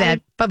much. Bye-bye. You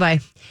bet. Bye-bye.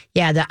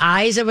 Yeah, the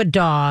eyes of a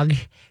dog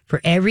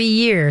for every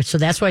year. So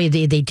that's why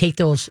they take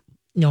those,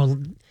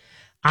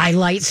 eye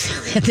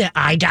lights that the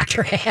eye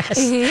doctor has.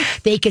 Mm-hmm.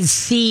 They can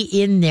see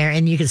in there,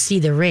 and you can see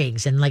the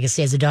rings. And like I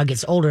say, as the dog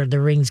gets older,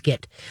 the rings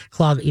get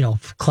cloudy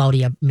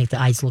up, make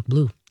the eyes look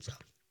blue. So,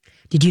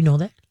 did you know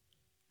that?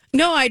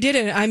 No, I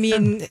didn't. I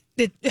mean,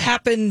 it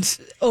happened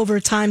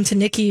over time to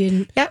Nikki,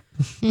 and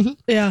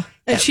yeah,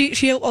 and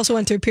she also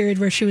went through a period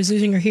where she was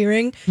losing her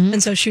hearing,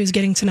 and so she was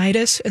getting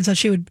tinnitus, and so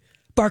she would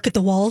bark at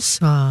the walls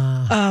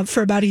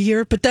for about a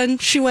year. But then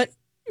she went,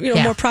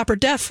 more proper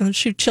deaf, and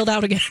she chilled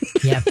out again.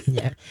 yeah.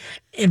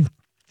 And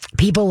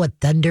people with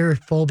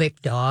thunder-phobic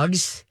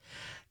dogs,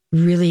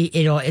 really,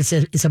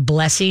 it's a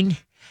blessing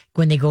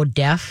when they go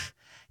deaf.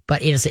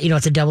 But it's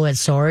a double-edged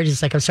sword.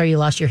 It's like, I'm sorry you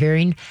lost your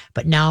hearing,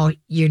 but now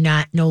you're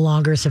no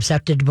longer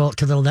susceptible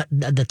to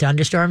the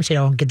thunderstorms. They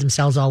don't get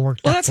themselves all worked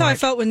up. Well, that's how I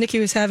felt when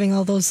Nikki was having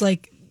all those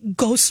like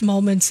ghost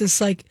moments.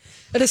 It's like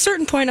at a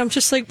certain point, I'm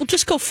just like, well,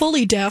 just go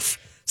fully deaf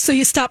so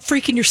you stop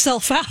freaking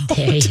yourself out.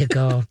 There you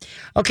go.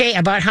 Okay,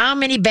 about how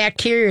many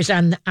bacteria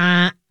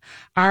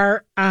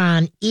are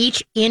on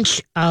each inch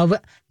of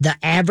the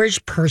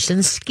average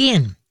person's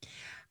skin?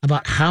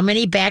 About how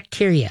many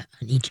bacteria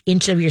on each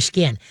inch of your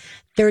skin?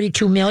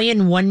 32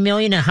 million, 1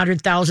 million,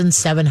 100,000,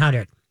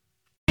 700.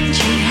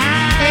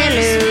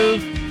 Hello.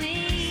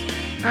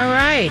 All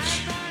right.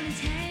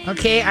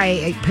 Okay, I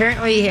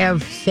apparently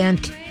have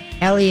sent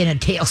Ellie in a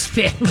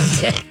tailspin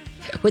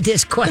with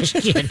this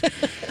question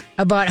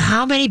about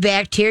how many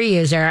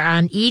bacteria are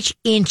on each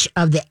inch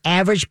of the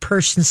average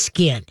person's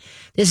skin.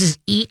 This is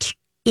each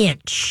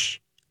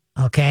inch.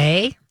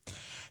 Okay?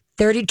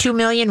 32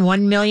 million,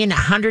 1 million,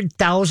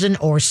 100,000,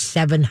 or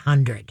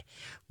 700.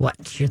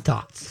 What's your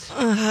thoughts?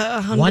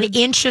 1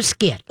 inch of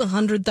skin.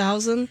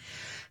 100,000?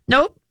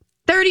 Nope.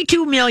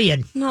 32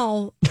 million.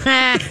 No.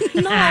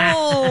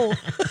 No.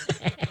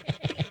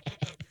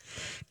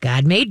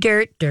 God made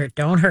dirt. Dirt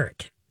don't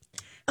hurt.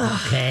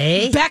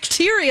 Okay.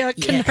 Bacteria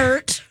can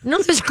hurt. No,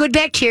 there's good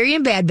bacteria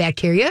and bad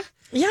bacteria.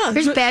 Yeah.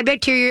 There's bad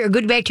bacteria or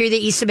good bacteria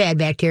that eats the bad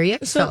bacteria.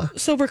 So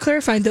we're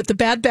clarifying that the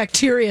bad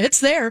bacteria,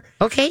 it's there.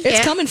 Okay.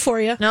 It's coming for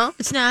you. No,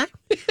 it's not.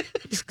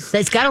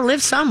 It's got to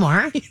live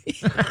somewhere.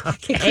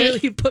 Okay.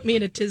 You put me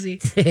in a tizzy.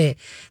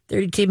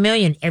 32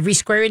 million. Every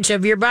square inch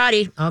of your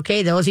body.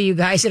 Okay. Those of you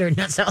guys that are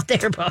nuts out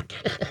there about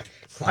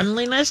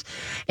cleanliness.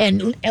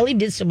 And Ellie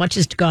did so much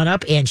has gone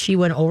up, and she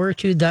went over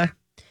to the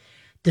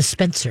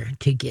dispenser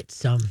to get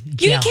some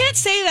You gel. can't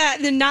say that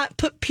and then not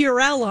put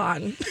Purell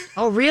on.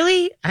 Oh,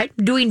 really? I'm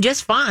doing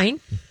just fine.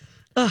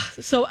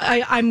 So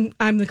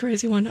I'm the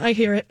crazy one. I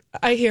hear it.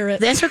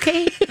 That's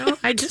okay. No,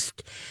 I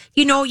just,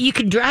 you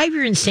can drive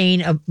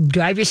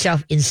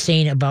yourself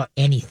insane about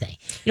anything.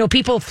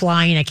 People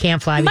flying. I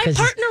can't fly My because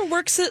partner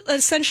works at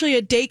essentially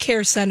a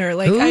daycare center.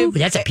 Like, ooh,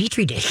 that's a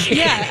petri dish.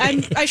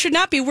 Yeah, I should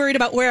not be worried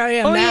about where I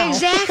am now. Yeah,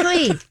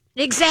 exactly.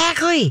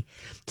 Exactly.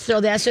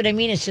 So that's what I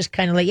mean. It's just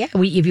kind of like,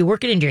 if you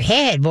work it into your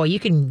head, boy, you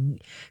can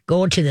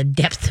go into the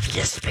depth of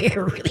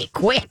despair really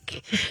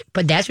quick.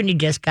 But that's when you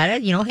just gotta,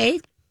 hey,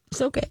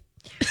 it's okay.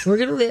 We're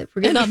gonna live.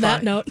 We're gonna. And on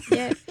that note,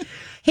 yeah.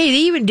 Hey, they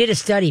even did a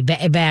study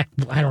back.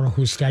 I don't know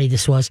whose study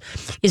this was.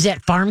 Is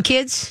that farm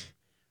kids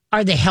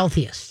are the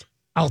healthiest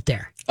out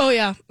there? Oh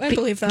yeah, I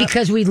believe that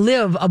because we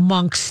live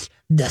amongst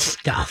the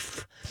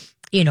stuff,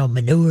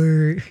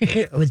 manure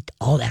with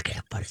all that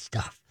kind of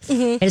stuff.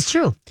 Mm-hmm. And it's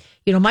true.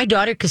 My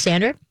daughter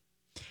Cassandra,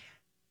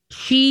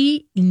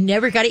 she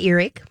never got an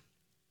earache.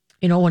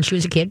 When she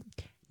was a kid,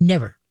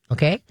 never.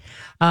 Okay.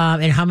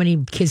 And how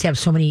many kids have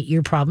so many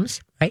ear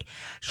problems, right?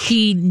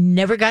 She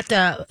never got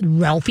the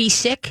Ralphie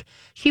sick.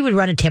 She would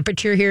run a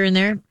temperature here and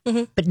there,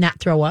 but not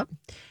throw up.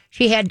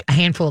 She had a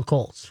handful of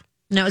colds.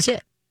 And that was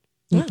it.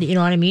 Yeah. You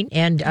know what I mean?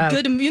 And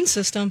good immune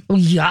system.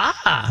 Yeah.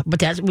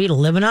 But we're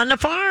living on the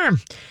farm.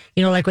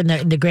 Like when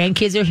the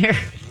grandkids are here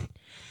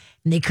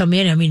and they come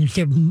in,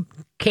 they're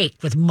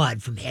caked with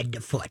mud from head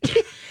to foot.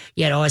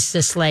 It's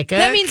just like...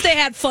 that means they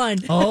had fun.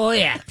 Oh,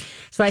 yeah.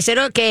 So I said,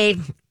 okay,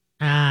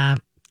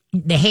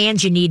 the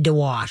hands you need to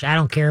wash. I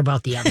don't care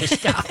about the other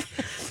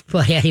stuff.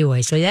 But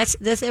anyway, so that's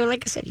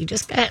like I said, you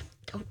just got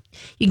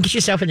you can get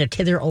yourself in a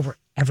tither over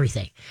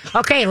everything.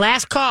 Okay,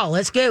 last call.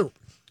 Let's go.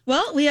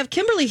 Well, we have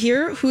Kimberly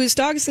here, whose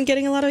dog has been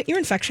getting a lot of ear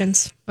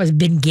infections. Has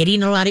been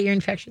getting a lot of ear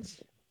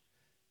infections?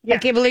 Yeah. Hi,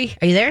 Kimberly,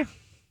 are you there?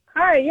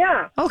 Hi,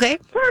 yeah. Okay.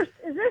 First,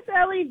 is this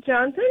Ellie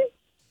Johnson?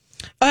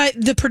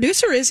 The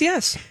producer is,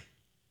 yes.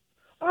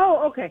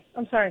 Oh, okay.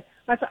 I'm sorry.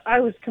 I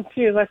was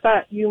confused. I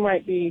thought you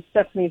might be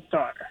Stephanie's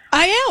daughter.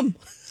 I am.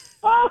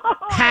 Oh,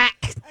 I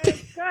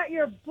got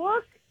your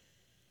book,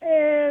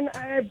 and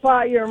I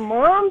bought your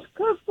mom's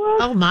cookbook.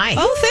 Oh, my.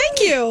 Oh,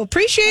 thank you.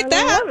 Appreciate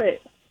that. I love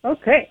it.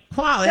 Okay.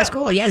 Wow, that's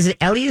cool. Yeah,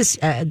 Ellie is,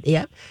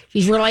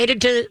 she's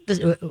related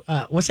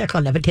to, what's that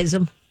called,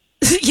 nepotism?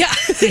 Yeah,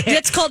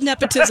 it's called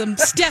nepotism.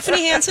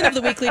 Stephanie Hansen of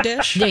the Weekly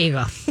Dish. There you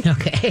go.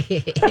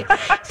 Okay.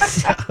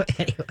 So,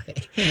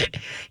 anyway,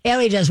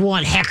 Ellie does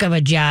one heck of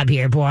a job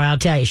here, boy. I'll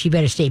tell you, she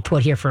better stay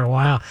put here for a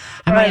while.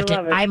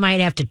 I might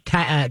have to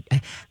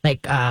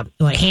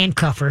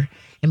handcuff her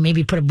and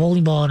maybe put a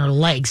bowling ball in her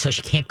leg so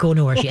she can't go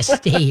nowhere. She has to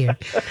stay here.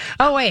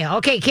 Oh, wait.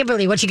 Okay,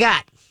 Kimberly, what you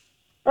got?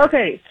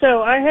 Okay,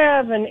 so I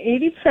have an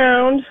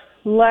 80-pound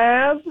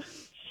lab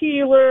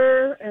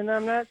healer, and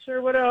I'm not sure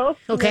what else.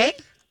 Okay.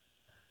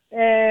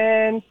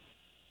 And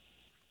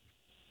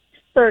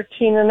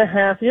 13 and a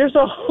half years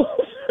old.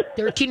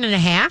 13 and a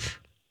half?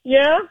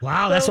 Yeah.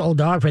 Wow, that's an old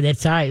dog for that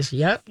size.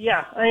 Yep.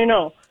 Yeah, I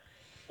know.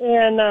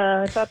 And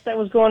I thought that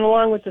was going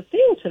along with the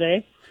theme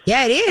today.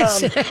 Yeah, it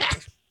is.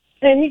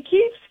 And he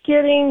keeps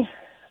getting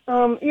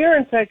ear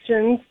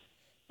infections.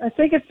 I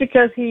think it's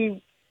because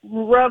he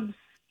rubs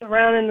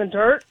around in the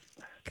dirt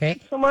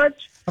so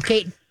much.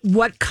 Okay,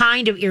 what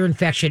kind of ear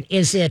infection?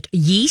 Is it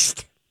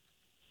yeast?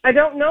 I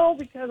don't know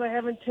because I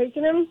haven't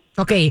taken him.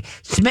 Okay,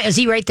 is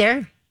he right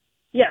there?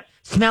 Yes.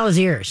 Smell his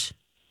ears.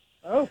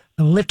 Oh.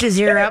 And lift his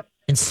ear up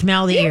and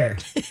smell the ear.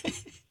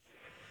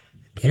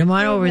 Get him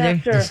on over there.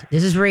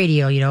 This is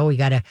radio, we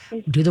got to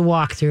do the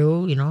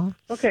walkthrough,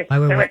 Okay. While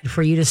we're waiting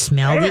for you to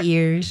smell the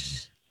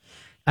ears.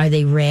 Are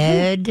they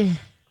red?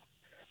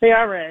 They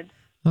are red.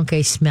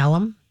 Okay, smell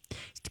them.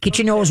 Get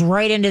your nose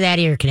right into that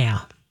ear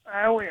canal.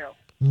 I will.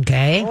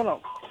 Okay. Hold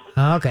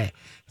on. Okay.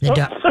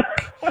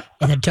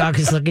 And the dog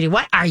is looking at you.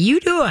 What are you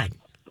doing?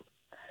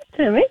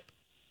 Timmy.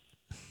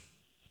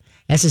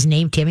 That's his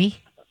name, Timmy?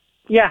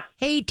 Yeah.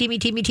 Hey, Timmy.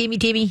 Okay.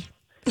 Timmy.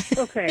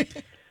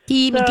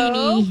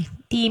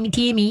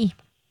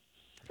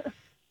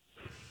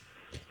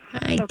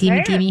 Hi,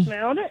 Timmy. I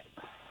smelled it.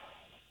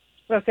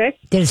 Okay.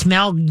 Did it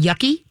smell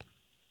yucky?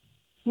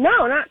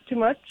 No, not too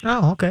much.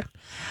 Oh, okay.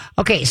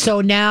 Okay,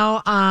 so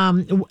now,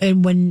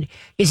 and when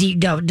does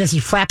he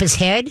flap his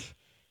head?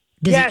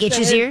 Does he itch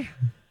his ear?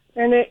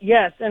 And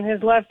and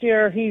his left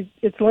ear,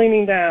 it's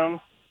leaning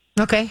down.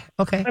 Okay.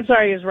 I'm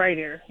sorry, his right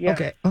ear.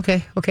 Yeah.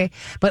 Okay.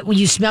 But when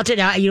you smelt it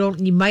out,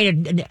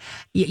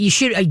 you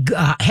should,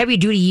 heavy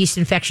duty yeast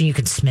infection you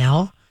can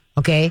smell.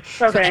 Okay.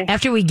 So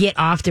after we get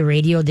off the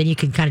radio, then you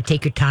can kind of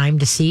take your time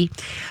to see.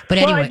 But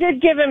anyway. Well, I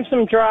did give him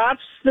some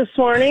drops this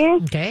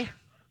morning. Okay.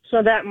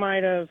 So that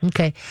might have.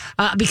 Okay.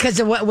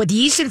 Because with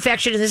yeast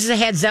infection, and this is a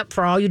heads up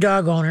for all you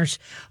dog owners.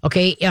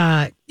 Okay.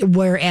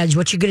 Whereas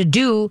what you're going to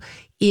do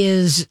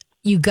is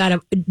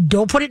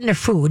don't put it in the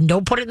food and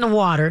don't put it in the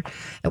water.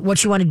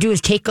 What you want to do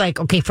is take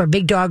for a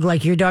big dog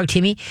like your dog,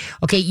 Timmy,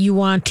 you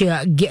want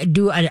to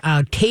do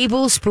a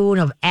tablespoon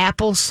of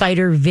apple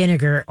cider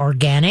vinegar,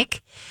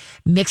 organic,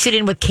 mix it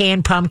in with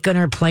canned pumpkin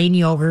or plain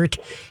yogurt,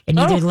 and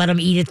either let them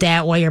eat it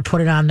that way or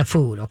put it on the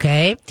food,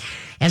 okay?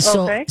 And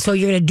so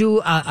you're going to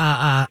do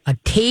a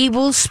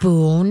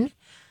tablespoon,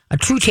 a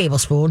true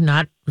tablespoon,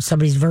 not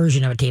somebody's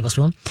version of a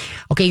tablespoon.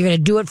 Okay, you're going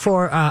to do it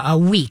for a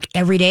week,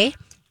 every day.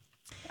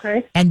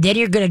 Okay. And then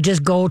you're going to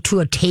just go to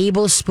a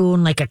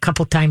tablespoon like a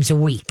couple times a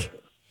week.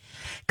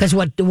 Because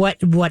what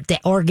the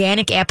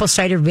organic apple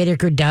cider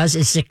vinegar does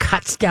is it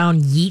cuts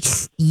down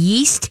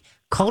yeast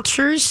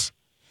cultures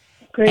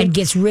and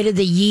gets rid of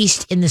the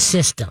yeast in the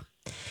system.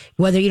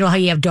 Whether you know how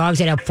you have dogs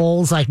that have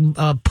folds like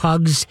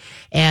pugs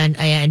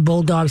and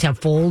bulldogs have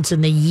folds,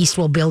 and the yeast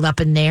will build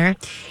up in there.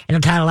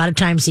 And a lot of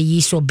times the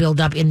yeast will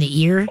build up in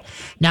the ear.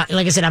 Now,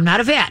 like I said, I'm not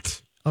a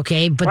vet,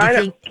 okay, but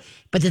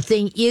the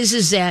thing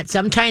is that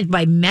sometimes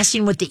by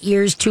messing with the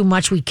ears too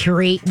much, we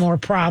create more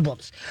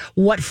problems.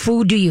 What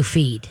food do you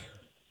feed?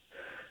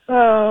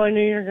 Oh, I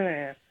knew you were going to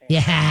ask me.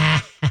 Yeah.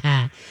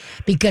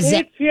 Because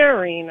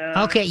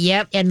Purina. Okay,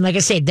 yep. And like I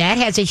said, that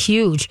has a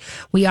huge,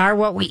 we are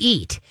what we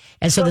eat.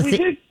 And so we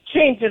did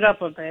change it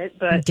up a bit,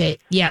 but. Okay,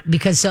 yeah,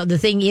 because so the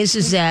thing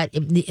is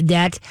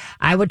that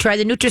I would try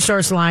the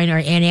Nutrisource line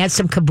and add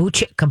some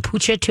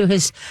kombucha to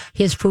his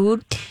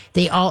food.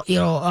 They all,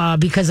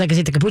 because like I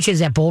said, the kombucha is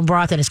that bone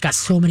broth and it's got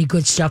so many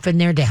good stuff in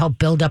there to help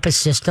build up his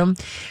system.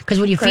 Because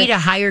when you feed a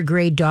higher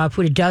grade dog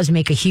food, it does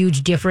make a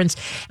huge difference.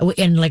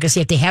 And like I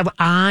said, if they have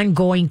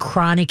ongoing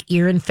chronic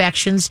ear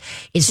infections,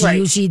 it's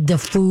usually the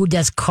food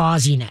that's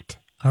causing it.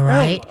 All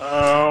right.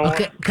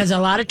 Okay. Because a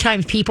lot of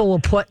times people will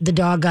put the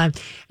dog on.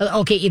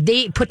 Okay, if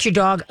they put your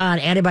dog on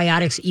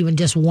antibiotics even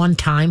just one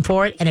time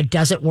for it and it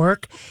doesn't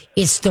work,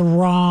 it's the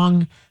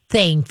wrong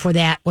thing for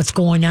that. What's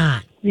going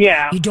on?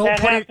 Yeah. You don't that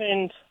put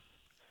happened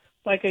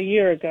like a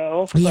year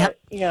ago. Yep. But,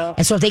 yeah.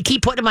 And so if they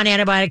keep putting them on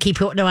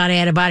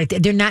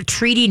antibiotic, they're not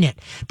treating it.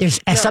 There's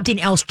something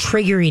else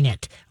triggering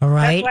it. All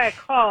right. That's why I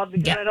called,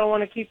 because I don't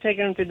want to keep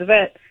taking them to the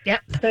vet.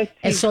 Yep.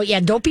 And so,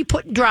 don't be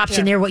putting drops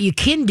in there. What you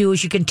can do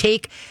is you can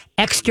take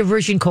extra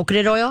virgin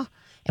coconut oil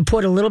and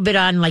put a little bit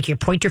on like your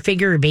pointer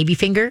finger or baby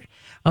finger.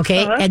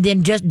 Okay. And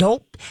then just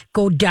don't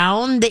go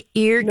down the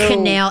ear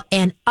canal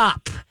and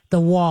up the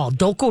wall.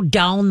 Don't go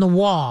down the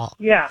wall.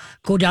 Yeah.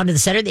 Go down to the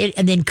center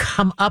and then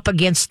come up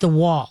against the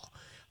wall.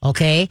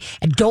 Okay?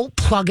 And don't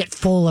plug it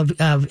full of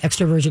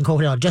extra virgin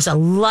coconut oil. Just a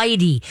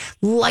light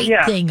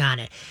thing on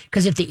it.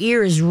 Because if the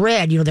ear is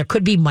red, there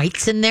could be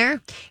mites in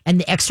there. And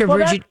the extra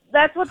virgin...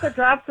 That's what the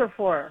drops are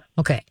for.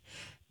 Okay.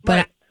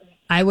 But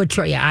I would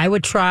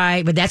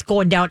try, but that's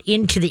going down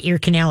into the ear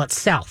canal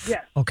itself.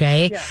 Yeah.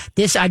 Okay? Yeah.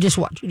 This, I just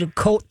want you to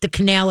coat the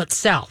canal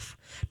itself.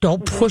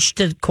 Don't push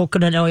the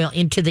coconut oil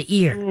into the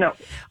ear. No.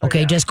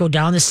 Okay, just go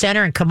down the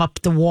center and come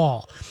up the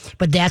wall.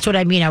 But that's what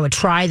I mean. I would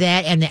try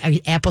that and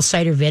the apple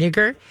cider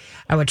vinegar.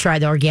 I would try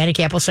the organic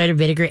apple cider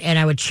vinegar, and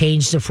I would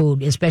change the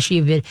food, especially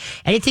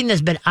if anything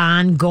that's been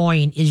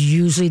ongoing is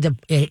usually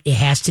it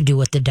has to do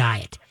with the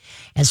diet.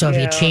 And so if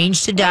you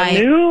change the diet,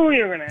 I knew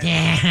you were gonna.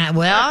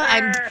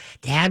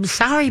 I'm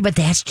sorry, but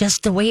that's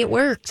just the way it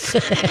works.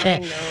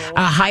 A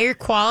higher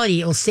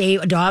quality will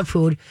save dog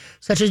food,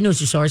 such as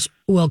Nutrisource,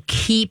 will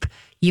keep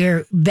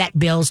your vet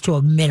bills to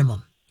a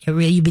minimum.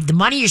 The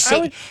money you're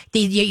saving,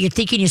 you're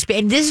thinking you're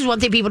spending. And this is one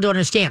thing people don't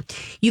understand.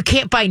 You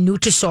can't buy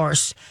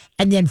Nutrisource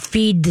and then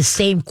feed the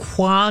same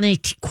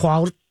quantity.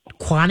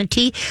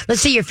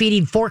 Let's say you're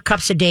feeding 4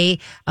 cups a day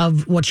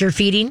of what you're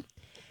feeding.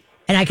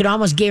 And I can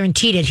almost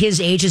guarantee at his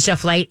age and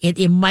stuff like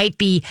it might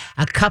be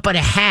a cup and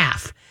a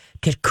half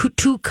to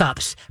 2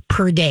 cups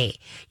per day.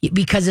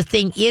 Because the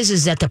thing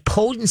is that the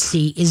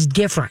potency is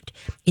different.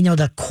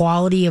 The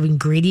quality of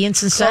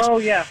ingredients and such. Oh,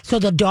 yeah. So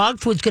the dog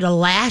food's going to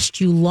last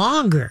you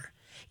longer.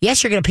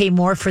 Yes, you're going to pay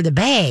more for the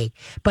bag,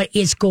 but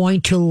it's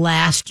going to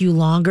last you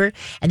longer.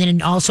 And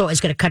then also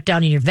it's going to cut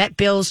down on your vet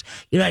bills.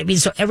 You know what I mean?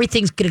 So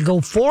everything's going to go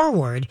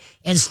forward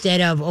instead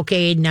of,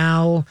 okay,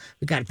 now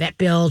we got vet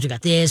bills, we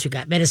got this, we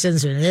got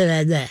medicines, blah,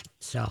 blah, blah.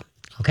 So,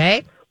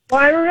 okay? Well,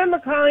 I remember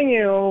calling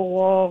you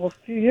a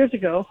few years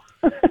ago.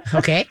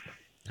 Okay.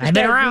 I've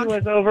been around. He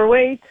was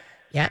overweight.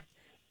 Yeah.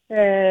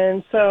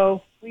 And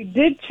so we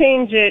did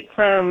change it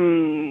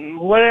from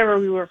whatever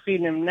we were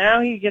feeding him. Now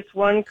he gets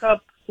 1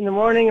 cup in the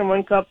morning and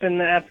 1 cup in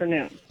the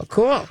afternoon. Oh,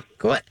 cool.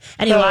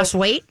 And he lost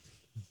weight?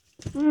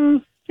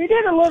 He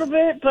did a little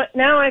bit, but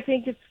now I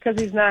think it's because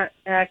he's not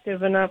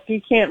active enough.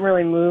 He can't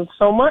really move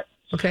so much.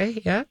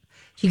 Okay, yeah.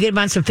 You get him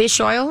on some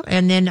fish oil,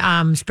 and then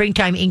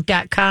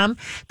springtimeinc.com.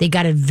 They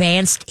got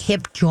advanced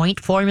hip joint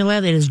formula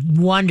that is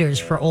wonders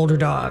for older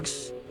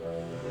dogs.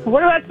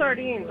 What about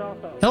sardines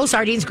also? Oh,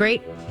 sardines,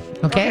 great.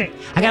 Okay.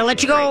 I got to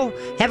let you go.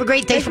 Have a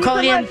great day. Thanks for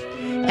calling in.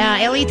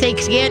 Ellie,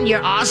 thanks again.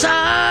 You're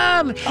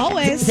awesome.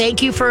 Always.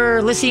 Thank you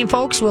for listening,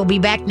 folks. We'll be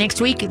back next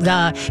week.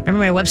 Remember,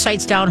 my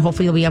website's down.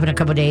 Hopefully, it'll be up in a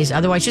couple of days.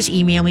 Otherwise, just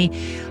email me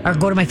or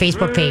go to my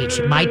Facebook page,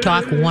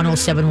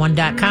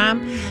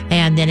 mytalk1071.com,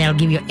 and then it'll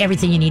give you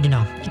everything you need to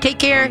know. Take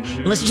care.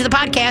 Listen to the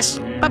podcast.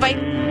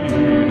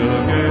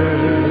 Bye-bye.